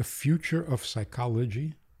 The future of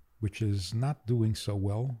psychology, which is not doing so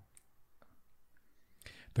well,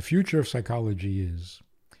 the future of psychology is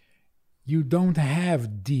you don't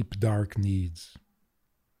have deep, dark needs.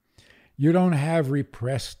 You don't have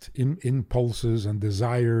repressed impulses and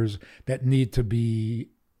desires that need to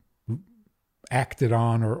be acted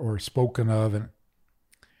on or spoken of. And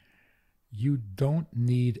you don't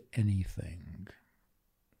need anything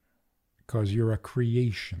because you're a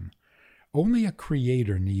creation. Only a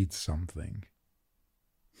creator needs something.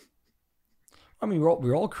 I mean,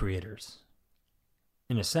 we're all creators,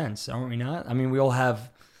 in a sense, aren't we not? I mean, we're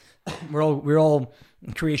all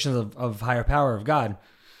creations of higher power of God,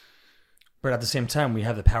 but at the same time, we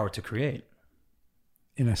have the power to create.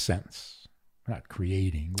 In a sense, we're not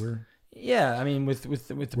creating. I mean, with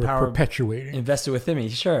the we're power perpetuating invested within me,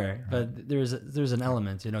 sure, but there's an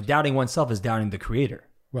element. Doubting oneself is doubting the Creator.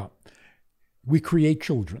 Well, we create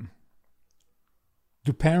children.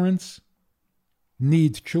 Do parents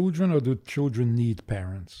need children, or do children need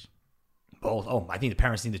parents? Both. Oh, I think the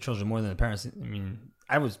parents need the children more than the parents. I mean,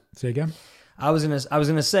 Say again? I was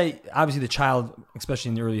gonna say, obviously the child, especially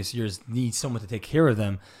in the earliest years, needs someone to take care of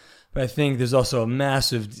them. But I think there's also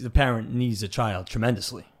the parent needs the child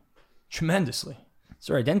tremendously. Tremendously. It's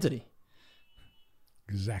their identity.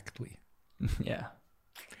 Exactly. Yeah.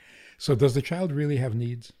 So does the child really have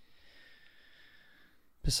needs?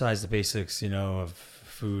 Besides the basics, of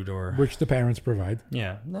food or... Which the parents provide.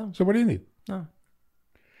 Yeah. No. So what do you need? No.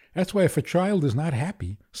 That's why if a child is not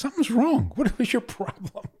happy, something's wrong. What is your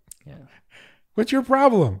problem? Yeah. What's your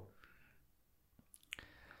problem?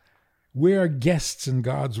 We are guests in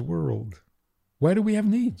God's world. Why do we have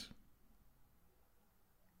needs?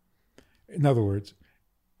 In other words,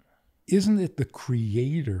 isn't it the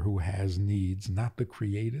creator who has needs, not the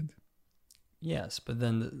created? Yes, but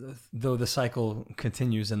then though the cycle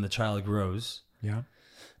continues and the child grows, yeah,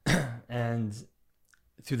 and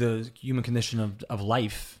through the human condition of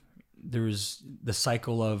life, there's the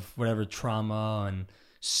cycle of whatever trauma and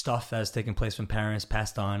stuff that has taken place when parents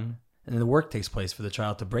passed on, and then the work takes place for the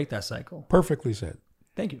child to break that cycle. Perfectly said.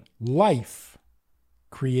 Thank you. Life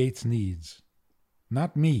creates needs,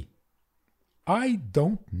 not me. I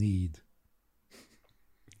don't need.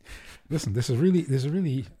 Listen, this is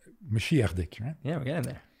really Mashiach-dik, right? Yeah, we're getting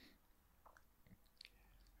there.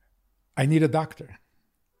 I need a doctor.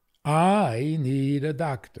 I need a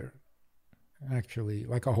doctor. Actually,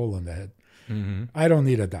 like a hole in the head. Mm-hmm. I don't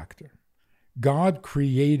need a doctor. God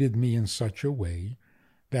created me in such a way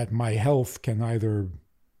that my health can either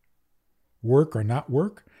work or not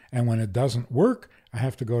work. And when it doesn't work, I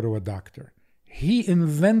have to go to a doctor. He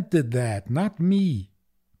invented that, not me.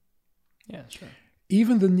 Yeah, sure.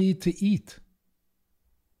 Even the need to eat.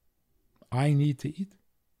 I need to eat.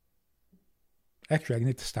 Actually, I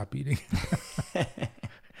need to stop eating.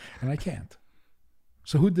 And I can't.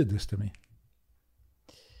 So who did this to me?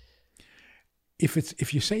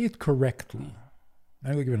 if you say it correctly,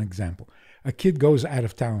 I'll give you an example. A kid goes out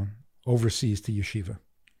of town, overseas to yeshiva.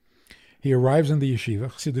 He arrives in the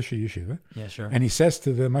yeshiva, Chassidish yeshiva, Yeah, sure. and he says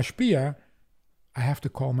to the mashpia, I have to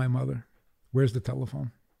call my mother. Where's the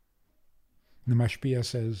telephone? And the mashpia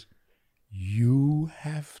says, you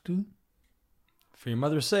have to? For your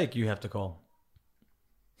mother's sake, you have to call.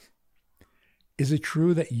 Is it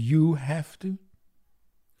true that you have to?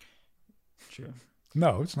 True.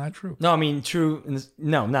 No, it's not true. No, I mean, true.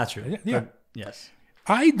 No, not true. Yeah. But yes.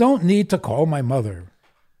 I don't need to call my mother.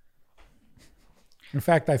 In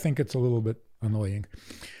fact, I think it's a little bit annoying.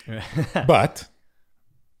 But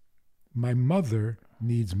my mother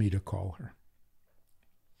needs me to call her.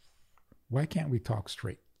 Why can't we talk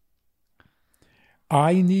straight?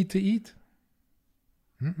 I need to eat.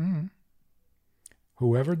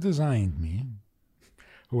 Whoever designed me,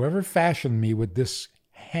 whoever fashioned me with this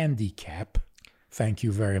handicap, thank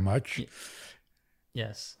you very much.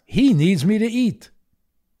 Yes. He needs me to eat.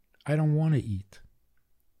 I don't want to eat.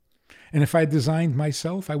 And if I designed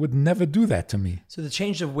myself, I would never do that to me. So the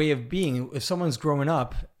change of way of being, if someone's growing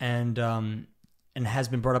up and has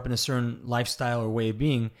been brought up in a certain lifestyle or way of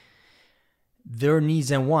being, their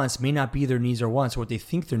needs and wants may not be their needs or wants or what they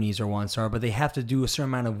think their needs or wants are, but they have to do a certain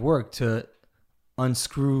amount of work to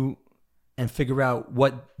unscrew and figure out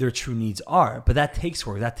what their true needs are. But that takes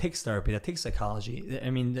work. That takes therapy. That takes psychology. I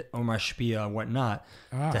mean, or mashpia or whatnot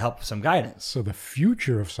to help some guidance. So the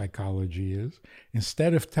future of psychology is,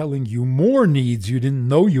 instead of telling you more needs you didn't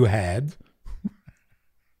know you had,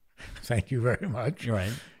 thank you very much. You're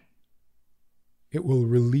right. It will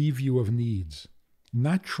relieve you of needs,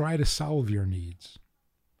 not try to solve your needs.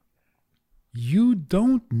 You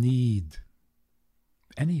don't need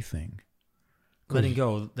anything. Letting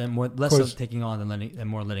go, then more, less of taking on than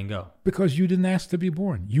more letting go. Because you didn't ask to be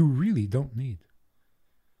born. You really don't need.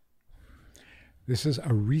 This is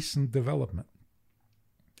a recent development.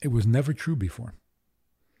 It was never true before.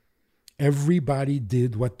 Everybody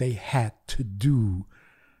did what they had to do.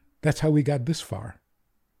 That's how we got this far.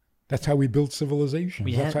 That's how we built civilization.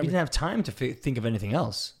 We didn't have time to think of anything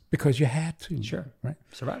else. Because you had to. Sure. Right?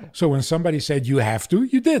 Survival. So when somebody said you have to,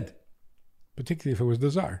 you did. Particularly if it was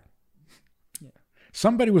the czar.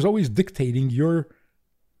 Somebody was always dictating your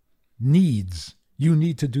needs. You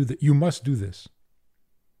need to do that. You must do this.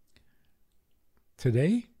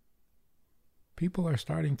 Today, people are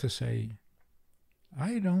starting to say,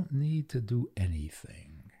 I don't need to do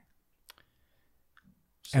anything.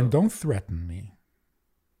 And don't threaten me.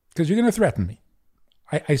 Because you're going to threaten me.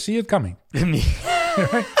 I see it coming.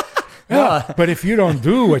 Right? Yeah, but if you don't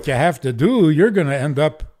do what you have to do, you're going to end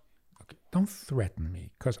up... Okay, don't threaten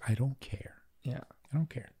me, because I don't care. Yeah. I don't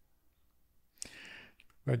care.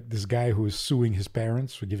 Like this guy who was suing his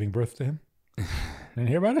parents for giving birth to him. Didn't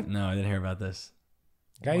hear about it? No, I didn't hear about this.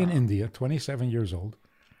 Guy in India, 27 years old.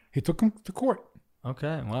 He took him to court.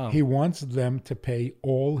 Okay, wow. He wants them to pay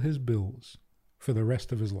all his bills for the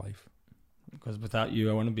rest of his life. Because without you,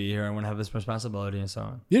 I want to be here. I want to have this responsibility and so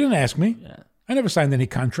on. You didn't ask me. Yeah. I never signed any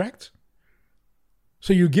contracts.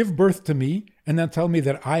 So you give birth to me and then tell me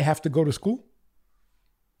that I have to go to school?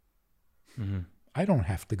 Mm-hmm. I don't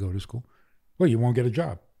have to go to school. Well, you won't get a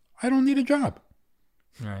job. I don't need a job.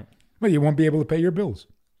 Right. Well, you won't be able to pay your bills.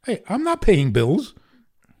 Hey, I'm not paying bills.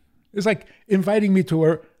 It's like inviting me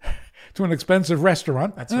to an expensive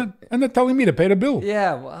restaurant and they're telling me to pay the bill.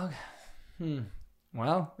 Yeah. Well.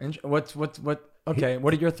 Well. What? Okay.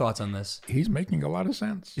 What are your thoughts on this? He's making a lot of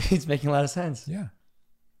sense. He's making a lot of sense. Yeah.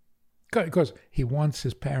 Because he wants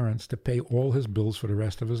his parents to pay all his bills for the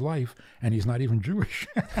rest of his life, and he's not even Jewish.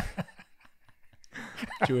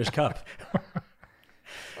 Jewish cup.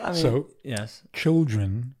 I mean, so, yes.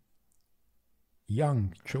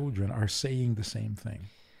 Young children are saying the same thing.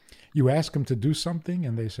 You ask them to do something,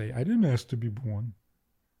 and they say, I didn't ask to be born.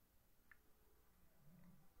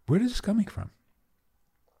 Where is this coming from?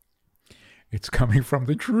 It's coming from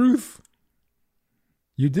the truth.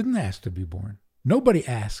 You didn't ask to be born. Nobody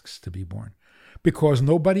asks to be born because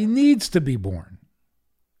nobody needs to be born.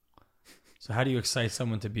 So how do you excite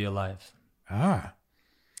someone to be alive?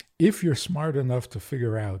 If you're smart enough to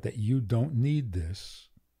figure out that you don't need this,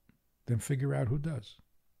 then figure out who does.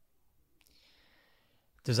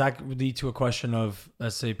 Does that lead to a question of,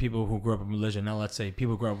 let's say, people who grew up in religion? Now, let's say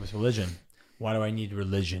people grew up with religion. Why do I need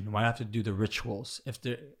religion? Why do I have to do the rituals? If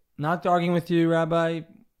they're not arguing with you, Rabbi,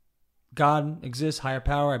 God exists, higher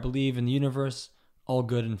power, I believe in the universe, all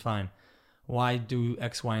good and fine. Why do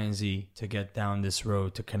X, Y, and Z to get down this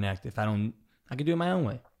road to connect? If I can do it my own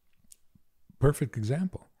way. Perfect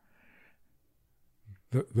example.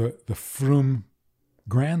 The frum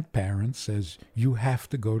grandparent says, you have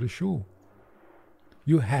to go to shul.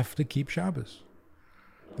 You have to keep Shabbos.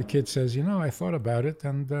 The kid says, I thought about it,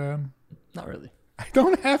 and Not really. I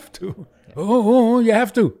don't have to. Oh, you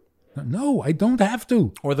have to. No, I don't have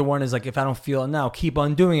to. Or the one is like, if I don't feel it now, keep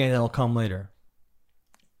on doing it, and it'll come later.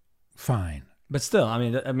 Fine. But still, I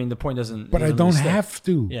mean, the point doesn't. But I don't have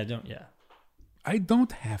to. Yeah, don't. Yeah. I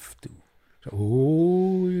don't have to. So,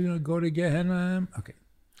 you're going to go to Gehenna. Okay.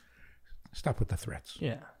 Stop with the threats.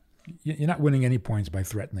 Yeah. You're not winning any points by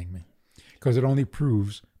threatening me, because it only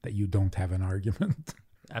proves that you don't have an argument.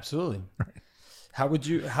 Absolutely. Right. How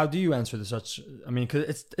do you answer this?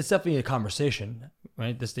 Because it's definitely a conversation,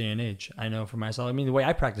 right? This day and age. I know for myself. I mean, the way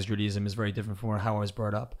I practice Judaism is very different from how I was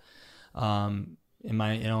brought up, in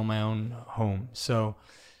my own home. So,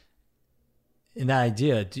 in that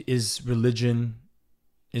idea, is religion,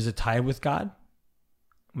 is it tied with God,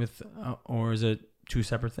 or is it two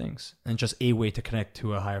separate things and just a way to connect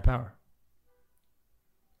to a higher power?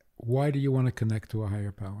 Why do you want to connect to a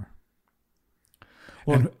higher power?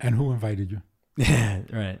 Well, and who invited you? Yeah,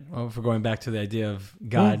 right. Well, if we're going back to the idea of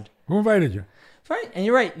God. Who invited you? Right. And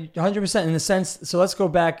you're right, 100% in the sense. So let's go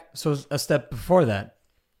back. So a step before that,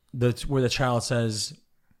 where the child says,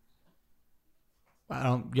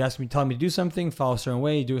 you ask me, tell me to do something, follow a certain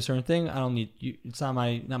way, do a certain thing. I don't need you. It's not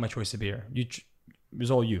my choice to be here. It was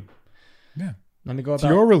all you. Yeah. Let me go It's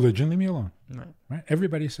about your religion. Leave me alone. Right.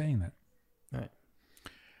 Everybody's saying that. Right.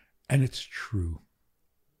 And it's true.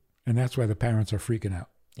 And that's why the parents are freaking out.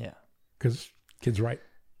 Yeah. Because kid's right.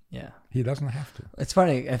 Yeah. He doesn't have to. It's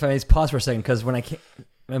funny if I just pause for a second, because when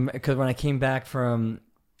I came back from,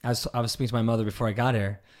 I was speaking to my mother before I got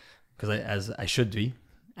here, as I should be.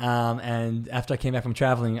 And after I came back from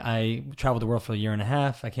traveling, I traveled the world for a year and a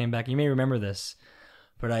half. I came back. You may remember this,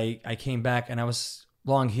 but I came back and I was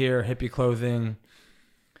long hair, hippie clothing,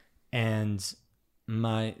 and I'm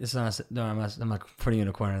not putting you in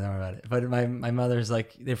a corner. Don't worry about it. But my mother's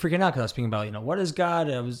like, they're freaking out because I was speaking about, what is God?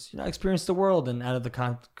 I was, I experienced the world and out of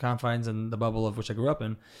the confines and the bubble of which I grew up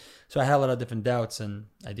in. So I had a lot of different doubts and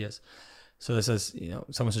ideas. So this is,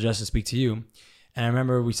 someone suggested to speak to you. And I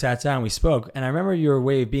remember we sat down, we spoke, and I remember your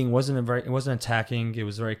way of being it wasn't attacking. It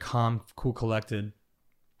was very calm, cool, collected.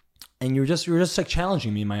 And you were just like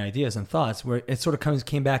challenging me in my ideas and thoughts, where it sort of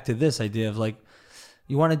came back to this idea of like,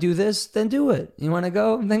 you want to do this, then do it. You want to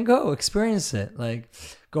go, then go, experience it. Like,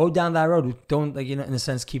 go down that road. Don't, like, in a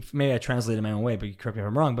sense, maybe I translated my own way, but you correct me if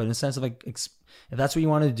I'm wrong, but in a sense of like, if that's what you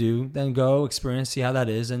want to do, then go experience, see how that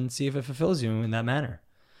is, and see if it fulfills you in that manner.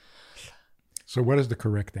 So what is the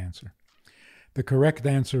correct answer? The correct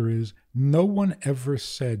answer is, no one ever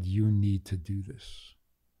said you need to do this.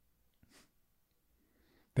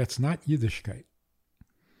 That's not Yiddishkeit.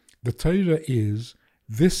 The Torah is,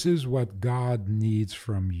 this is what God needs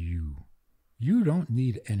from you. You don't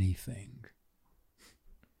need anything,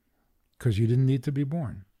 because you didn't need to be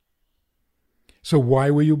born. So why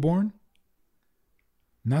were you born?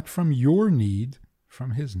 Not from your need,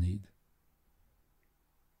 from his need.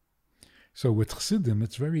 So with Chassidim,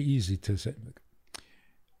 it's very easy to say,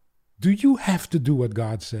 do you have to do what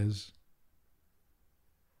God says?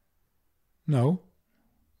 No.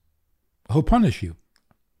 He'll punish you.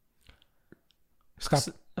 Stop.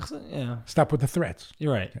 Yeah. Stop with the threats.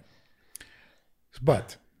 You're right.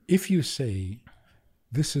 But if you say,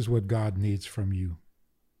 this is what God needs from you,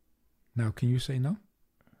 now can you say no?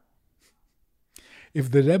 If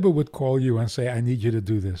the Rebbe would call you and say, I need you to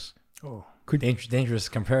do this. Oh, dangerous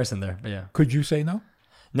comparison there. But yeah. Could you say no?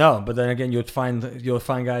 No, but then again, you'll find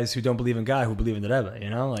guys who don't believe in God who believe in the Rebbe.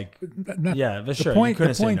 Yeah, but sure.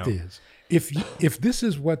 The point is, if this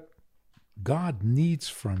is what God needs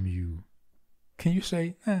from you, can you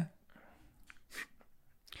say,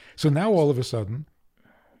 So now all of a sudden,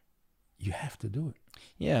 you have to do it.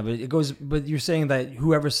 Yeah, but you're saying that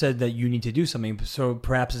whoever said that you need to do something, so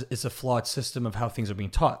perhaps it's a flawed system of how things are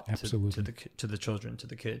being taught. Absolutely. To the children, to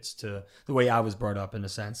the kids, to the way I was brought up, in a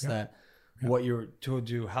sense, that what you're to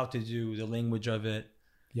do, how to do, the language of it.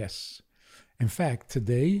 Yes. In fact,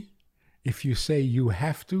 today, if you say you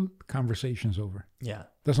have to, the conversation's over. Yeah.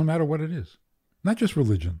 Doesn't matter what it is. Not just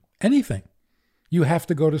religion. Anything. You have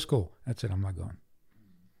to go to school. That's it. I'm not going.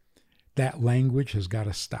 That language has got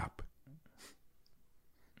to stop.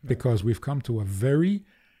 Because we've come to a very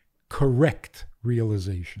correct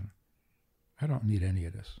realization. I don't need any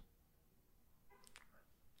of this.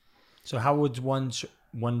 So how would one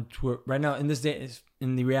right now in this day,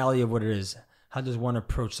 in the reality of what it is, how does one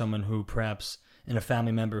approach someone who perhaps in a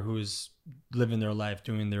family member who is living their life,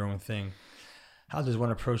 doing their own thing? How does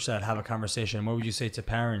one approach that? Have a conversation. What would you say to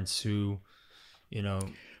parents who,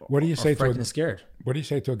 what do you say frightened and scared? What do you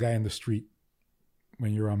say to a guy in the street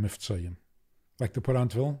when you're on Miftzayim? Like to put on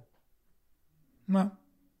tefillin? No.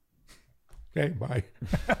 Okay, bye.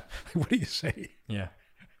 What do you say? Yeah.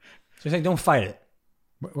 So you're saying don't fight it.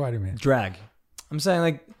 What do you mean? Drag. I'm saying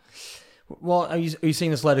like, well, are you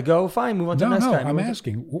saying this let it go? Fine, move on to the next guy. I'm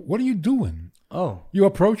asking, what are you doing? Oh. You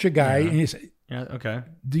approach a guy and you say, yeah, okay.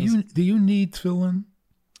 Do you need tefillin?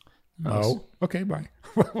 No. Okay, bye.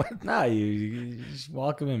 No, you just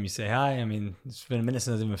welcome him. You say hi. I mean, it's been a minute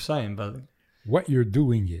since I've been saying, but what you're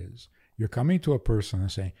doing is you're coming to a person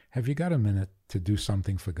and saying, have you got a minute to do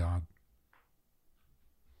something for God?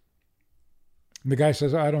 And the guy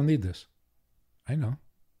says, I don't need this. I know.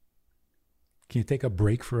 Can you take a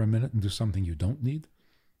break for a minute and do something you don't need?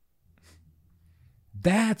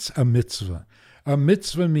 That's a mitzvah. A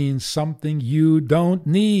mitzvah means something you don't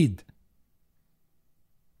need.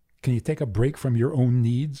 Can you take a break from your own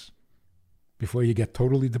needs before you get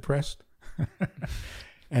totally depressed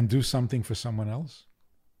and do something for someone else?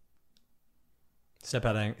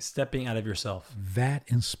 Stepping out of yourself. That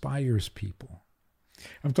inspires people.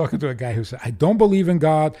 I'm talking to a guy who said, I don't believe in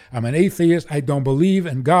God. I'm an atheist. I don't believe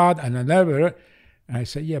in God. And I never. And I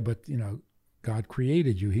say, yeah, but, God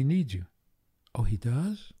created you. He needs you. Oh, he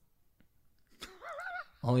does?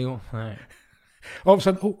 Only one. Right. All of a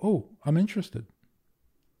sudden, I'm interested.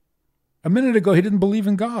 A minute ago, he didn't believe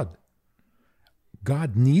in God.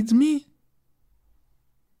 God needs me?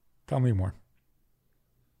 Tell me more.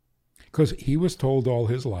 Because he was told all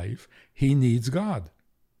his life he needs God.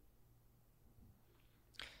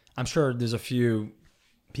 I'm sure there's a few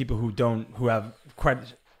people who have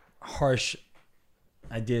quite harsh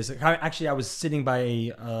ideas. Actually, I was sitting by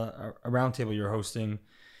a round table you're hosting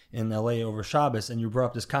in LA over Shabbos, and you brought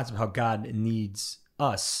up this concept of how God needs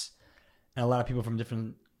us. And a lot of people from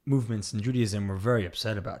different movements in Judaism were very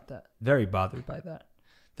upset about that, very bothered by that.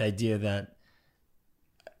 The idea that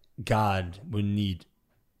God would need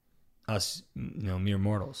us, mere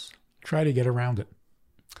mortals. Try to get around it.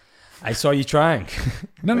 I saw you trying.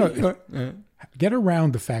 No. Get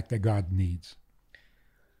around the fact that God needs.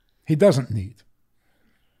 He doesn't need.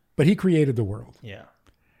 But he created the world. Yeah.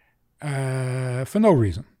 For no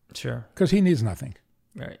reason. Sure. Because he needs nothing.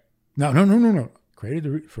 Right. No.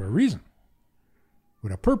 Created for a reason.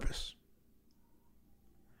 With a purpose.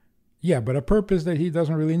 Yeah, but a purpose that he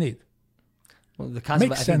doesn't really need. Well, the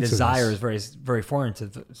concept of desire is very, very foreign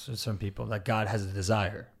to some people, that God has a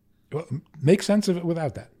desire. Well, make sense of it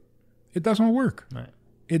without that. It doesn't work. Right.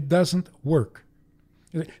 It doesn't work.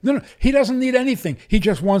 No, he doesn't need anything. He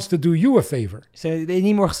just wants to do you a favor. So they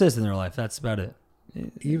need more chassidus in their life. That's about it.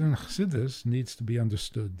 Even chassidus needs to be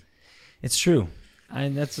understood. It's true. I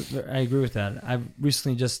agree with that. I've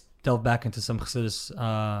recently just delved back into some chassidus,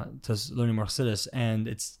 to learning more chassidus, and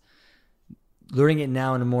it's learning it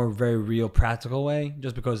now in a more very real, practical way,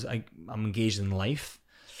 just because I'm engaged in life.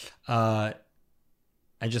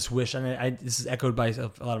 I just wish, and this is echoed by a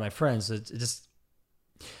lot of my friends,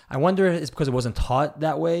 I wonder if it's because it wasn't taught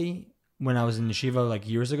that way when I was in yeshiva like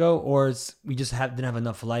years ago, or we just didn't have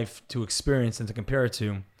enough life to experience and to compare it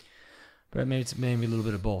to. But maybe it's maybe a little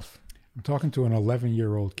bit of both. I'm talking to an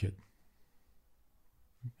 11-year-old kid,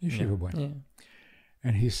 yeshiva boy,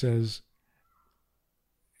 and he says,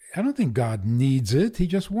 I don't think God needs it. He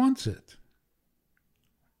just wants it.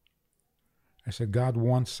 I said, God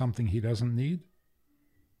wants something he doesn't need?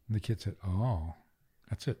 And the kid said, oh,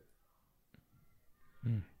 that's it.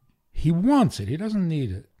 He wants it. He doesn't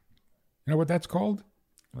need it. You know what that's called?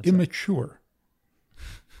 What's immature. That?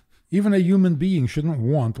 Even a human being shouldn't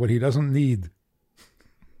want what he doesn't need.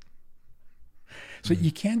 So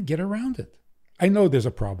you can't get around it. I know there's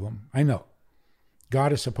a problem. I know.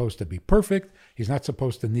 God is supposed to be perfect. He's not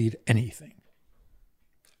supposed to need anything.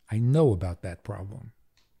 I know about that problem.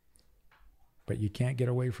 But you can't get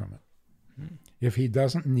away from it. If he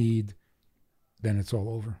doesn't need, then it's all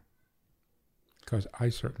over. Because I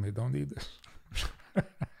certainly don't need this.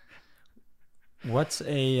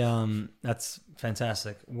 That's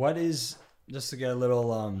fantastic. What is, just to get a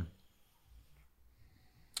little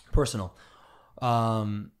personal,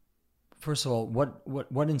 first of all,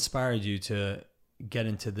 what inspired you to get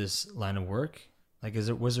into this line of work? Like,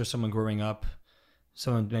 was there someone growing up,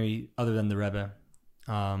 someone maybe other than the Rebbe,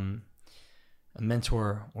 a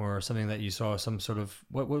mentor or something that you saw, some sort of,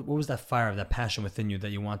 what was that fire, that passion within you that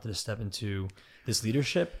you wanted to step into this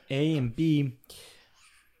leadership? A, and B,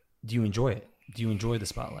 do you enjoy it? Do you enjoy the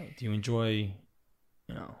spotlight? Do you enjoy,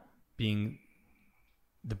 being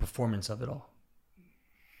the performance of it all?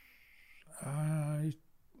 I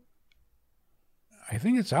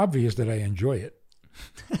think it's obvious that I enjoy it.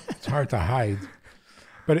 It's hard to hide.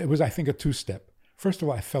 But it was, I think, a two-step. First of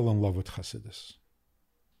all, I fell in love with Chassidus.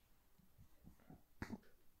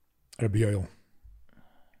 Rabbi Yoel.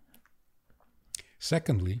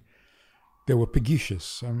 Secondly, there were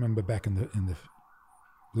pagishas. I remember back in the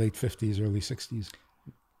late 50s, early 60s.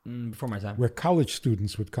 Before my time. Where college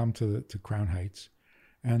students would come to Crown Heights,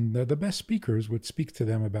 and the best speakers would speak to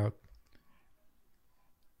them about,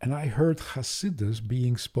 and I heard Hasidus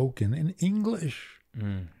being spoken in English.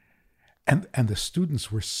 And the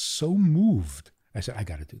students were so moved. I said, I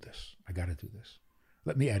got to do this. I got to do this.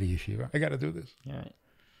 Let me out of yeshiva. I got to do this. Yeah.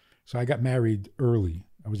 So I got married early.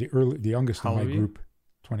 I was the youngest in my group,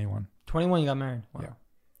 21. 21, you got married? Wow. Yeah.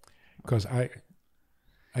 Because I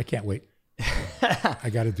can't wait. I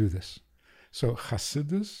got to do this. So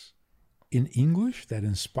Hasidus in English that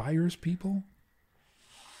inspires people,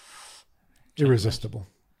 irresistible.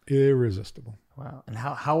 Wow. And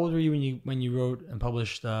how old were you when you wrote and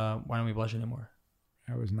published Why Don't We Blush Anymore?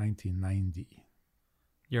 That was 1990.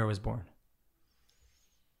 Year I was born.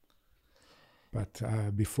 But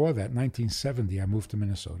before that, 1970, I moved to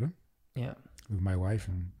Minnesota. Yeah. With my wife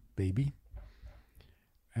and baby.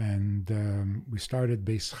 And we started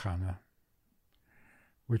Beis Chana,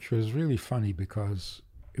 which was really funny because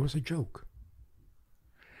it was a joke.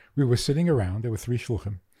 We were sitting around. There were 3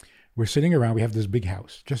 shluchim. We're sitting around. We have this big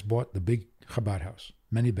house. Just bought the big Chabad house,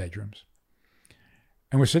 many bedrooms.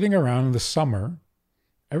 And we're sitting around in the summer.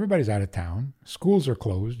 Everybody's out of town. Schools are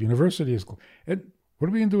closed. University is closed. And what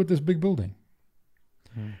are we going to do with this big building?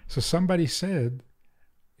 So somebody said,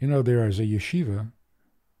 there is a yeshiva,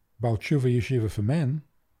 Baal Tshuva yeshiva for men.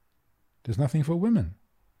 There's nothing for women.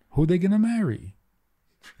 Who are they going to marry?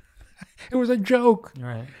 It was a joke.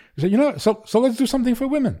 Right. We said, so let's do something for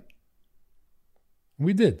women.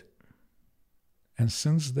 We did. And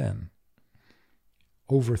since then,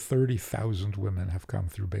 over 30,000 women have come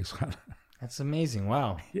through Beis Chana. That's amazing.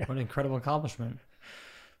 Wow. Yeah. What an incredible accomplishment.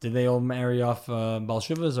 Did they all marry off Baal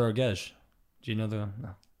Shuvas or Gesh? Do you know the... No.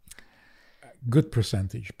 Good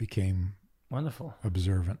percentage became wonderful,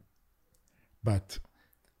 observant. But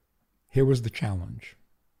here was the challenge.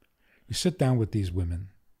 You sit down with these women.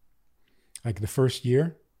 Like the first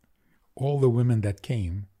year, all the women that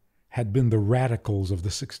came had been the radicals of the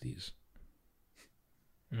 60s.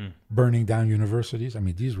 Burning down universities. I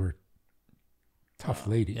mean, these were tough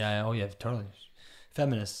ladies. Yeah, oh yeah, totally.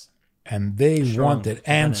 Feminists. And they wanted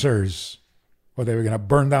answers, or they were going to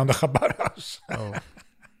burn down the Chabad house. Oh.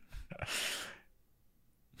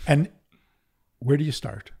 And where do you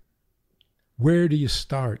start? Where do you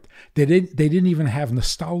start? They didn't even have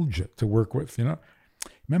nostalgia to work with,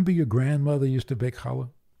 Remember your grandmother used to bake challah?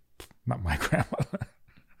 Not my grandmother.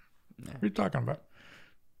 What are you talking about?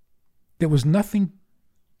 There was nothing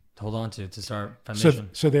to hold on to start foundation.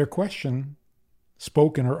 So their question,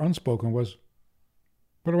 spoken or unspoken, was,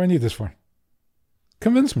 what do I need this for?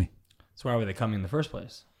 Convince me. So why were they coming in the first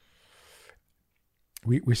place?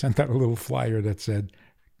 We sent out a little flyer that said,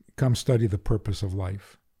 come study the purpose of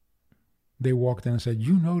life. They walked in and said,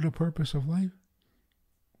 you know the purpose of life?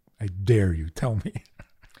 I dare you, tell me.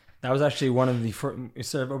 That was actually one of the first,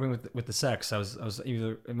 instead of opening with the sex, I was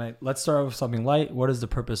either, let's start with something light. What is the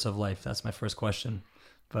purpose of life? That's my first question.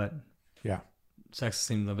 But yeah, sex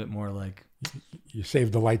seemed a bit more like... You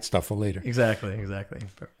save the light stuff for later. Exactly.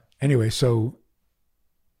 Anyway, so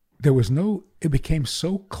it became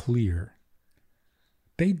so clear.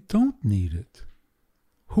 They don't need it.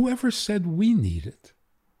 Whoever said we need it?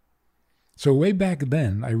 So way back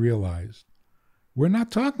then, I realized we're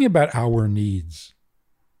not talking about our needs.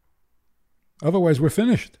 Otherwise, we're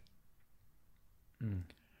finished.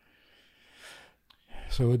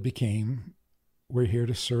 So it became, we're here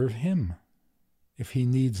to serve him. If he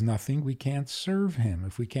needs nothing, we can't serve him.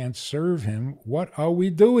 If we can't serve him, what are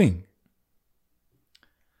we doing?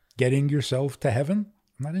 Getting yourself to heaven?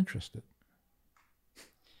 I'm not interested.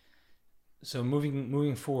 So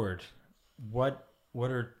moving forward, what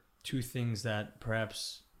are 2 things that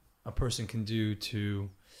perhaps a person can do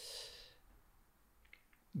to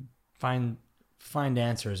find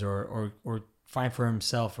answers or find for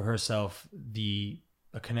himself or herself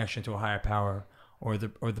a connection to a higher power or the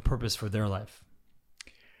purpose for their life?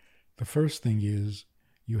 The first thing is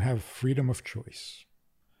you have freedom of choice.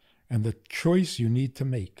 And the choice you need to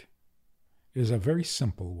make is a very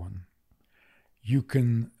simple one. You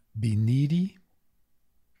can be needy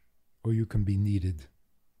or you can be needed.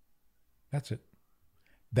 That's it.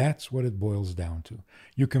 That's what it boils down to.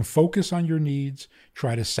 You can focus on your needs,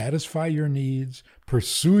 try to satisfy your needs,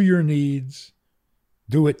 pursue your needs,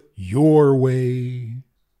 do it your way,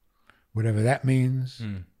 whatever that means,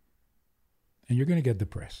 and you're going to get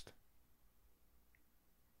depressed.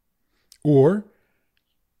 Or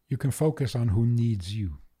you can focus on who needs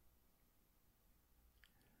you.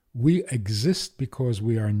 We exist because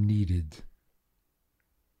we are needed.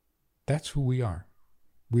 That's who we are.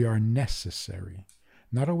 We are necessary,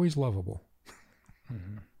 not always lovable.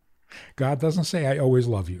 God doesn't say, I always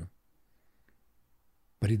love you.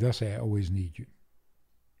 But he does say, I always need you,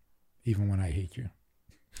 even when I hate you.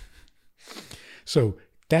 So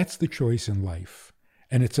that's the choice in life.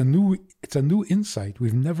 And it's a new insight.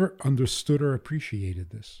 We've never understood or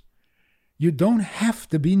appreciated this. You don't have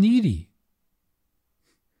to be needy.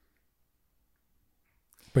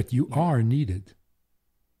 But you are needed.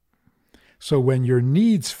 So when your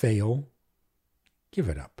needs fail, give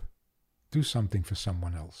it up. Do something for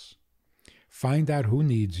someone else. Find out who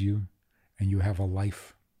needs you, and you have a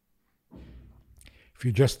life. If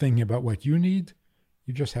you're just thinking about what you need,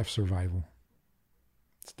 you just have survival.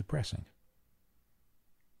 It's depressing.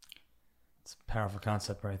 It's a powerful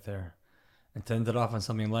concept right there. And to end it off on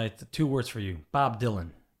something light, 2 words for you. Bob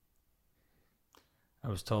Dylan. I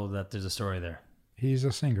was told that there's a story there. He's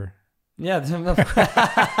a singer. Yeah.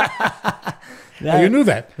 You knew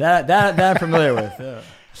that. That I'm familiar with. Yeah.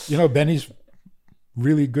 You know Benny's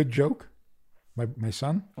really good joke? My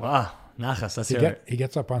son? Wow. Nachas, let's hear it. He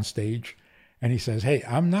gets up on stage and he says, hey,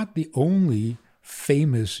 I'm not the only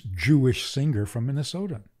famous Jewish singer from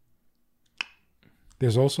Minnesota.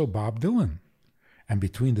 There's also Bob Dylan. And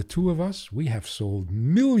between the two of us, we have sold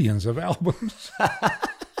millions of albums.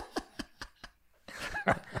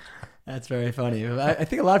 That's very funny. I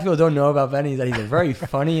think a lot of people don't know about Benny that he's a very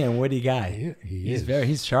funny and witty guy.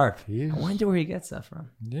 He's sharp. I wonder where he gets that from.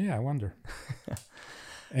 Yeah, I wonder.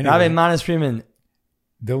 Anyway, Rabbi Manas Friedman.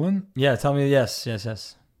 Dylan? Yeah, tell me. Yes.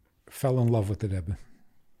 Fell in love with the Rebbe.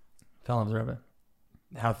 Fell in love with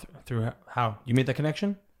the Rebbe. Through how? You made that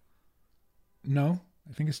connection? No,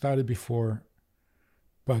 I think it started before.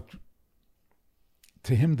 But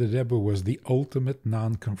to him, the Rebbe was the ultimate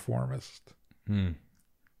nonconformist.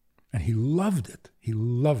 And he loved it. He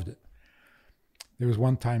loved it. There was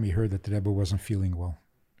one time he heard that the Rebbe wasn't feeling well.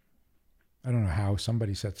 I don't know how.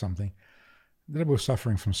 Somebody said something. The Rebbe was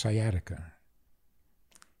suffering from sciatica.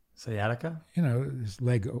 Sciatica? You know, his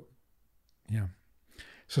leg. Yeah.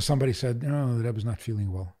 So somebody said, no, the Rebbe's not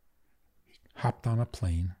feeling well. He hopped on a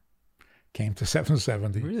plane, came to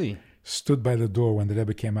 770. Really? Stood by the door when the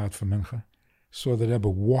Rebbe came out from Mincha. Saw the Rebbe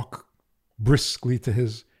walk briskly to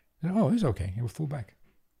his... Oh, he's okay. He flew back.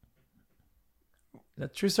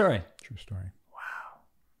 That's true story. True story. Wow.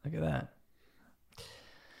 Look at that.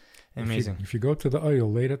 Amazing. If you go to the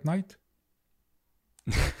oil late at night,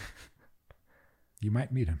 you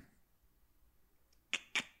might meet him.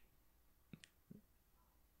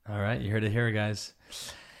 All right. You heard it here, guys.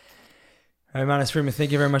 All right, Manas Friedman,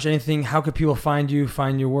 thank you very much. How could people find you,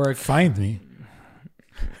 find your work? Find me?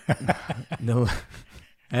 No.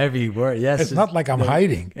 Every word, yes. It's not like I'm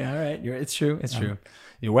hiding. Yeah, all right. It's true. It's true.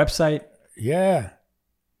 Your website? Yeah.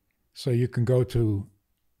 So you can go to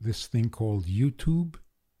this thing called YouTube.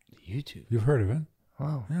 YouTube? You've heard of it?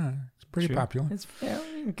 Wow. Yeah, it's pretty popular.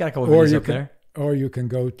 You've got a couple of videos up there. Or you can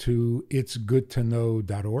go to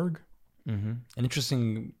itsgoodtoknow.org. Mm-hmm. An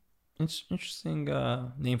interesting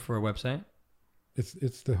name for a website.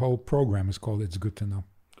 It's the whole program is called It's Good to Know.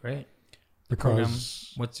 Great.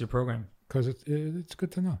 Because what's your program? Because it's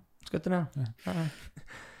good to know. It's good to know. Yeah. All right.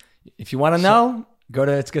 If you want to know, go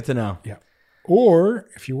to It's Good to Know. Yeah. Or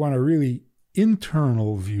if you want a really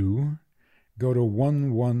internal view, go to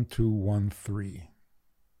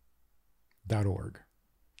 11213.org.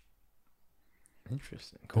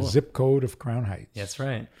 Interesting. Cool. The zip code of Crown Heights. That's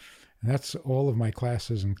right. And that's all of my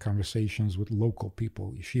classes and conversations with local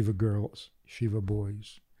people, yeshiva girls, yeshiva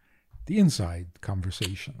boys. The inside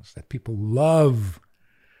conversations that people love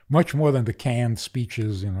much more than the canned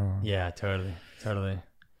speeches, you know. Yeah, totally. Okie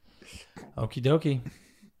dokie.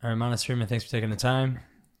 All right, Manas Friedman, thanks for taking the time.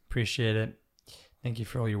 Appreciate it. Thank you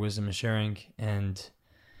for all your wisdom and sharing, and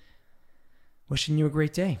wishing you a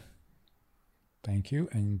great day. Thank you.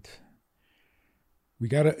 And you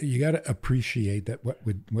gotta appreciate that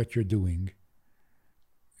what you're doing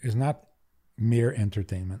is not mere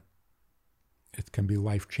entertainment. It can be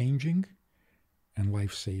life-changing and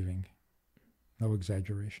life-saving. No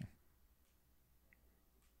exaggeration.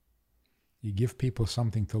 You give people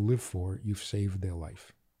something to live for, you've saved their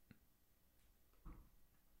life.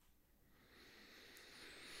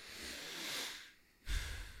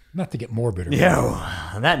 Not to get morbid.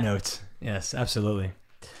 Yeah, on that note, yes, absolutely.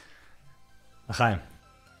 L'chaim.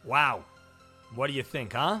 Wow. What do you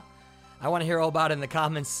think, huh? I want to hear all about it in the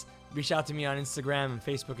comments. Reach out to me on Instagram and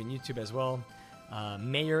Facebook and YouTube as well.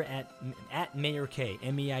 Mayor at Mayor K,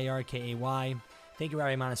 MEIRKAY. Thank you,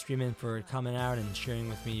 Rabbi Manas Friedman, for coming out and sharing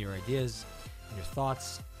with me your ideas and your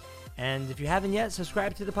thoughts. And if you haven't yet,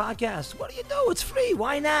 subscribe to the podcast. What do you do? It's free.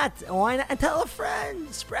 Why not? Why not? And tell a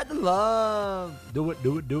friend. Spread the love. Do it,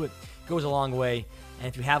 do it, do it. It goes a long way. And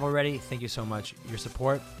if you have already, thank you so much. Your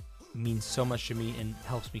support means so much to me and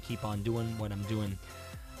helps me keep on doing what I'm doing.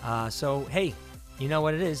 So, hey, you know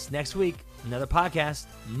what it is. Next week, another podcast.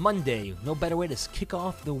 Monday. No better way to kick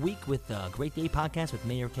off the week with a Great Day podcast with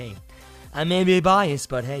Mayor K. I may be biased,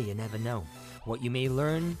 but hey, you never know what you may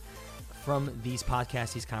learn from these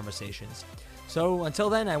podcasts, these conversations. So until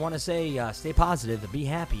then, I want to say stay positive, be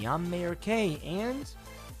happy. I'm Mayor K, and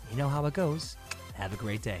you know how it goes. Have a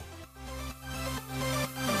great day.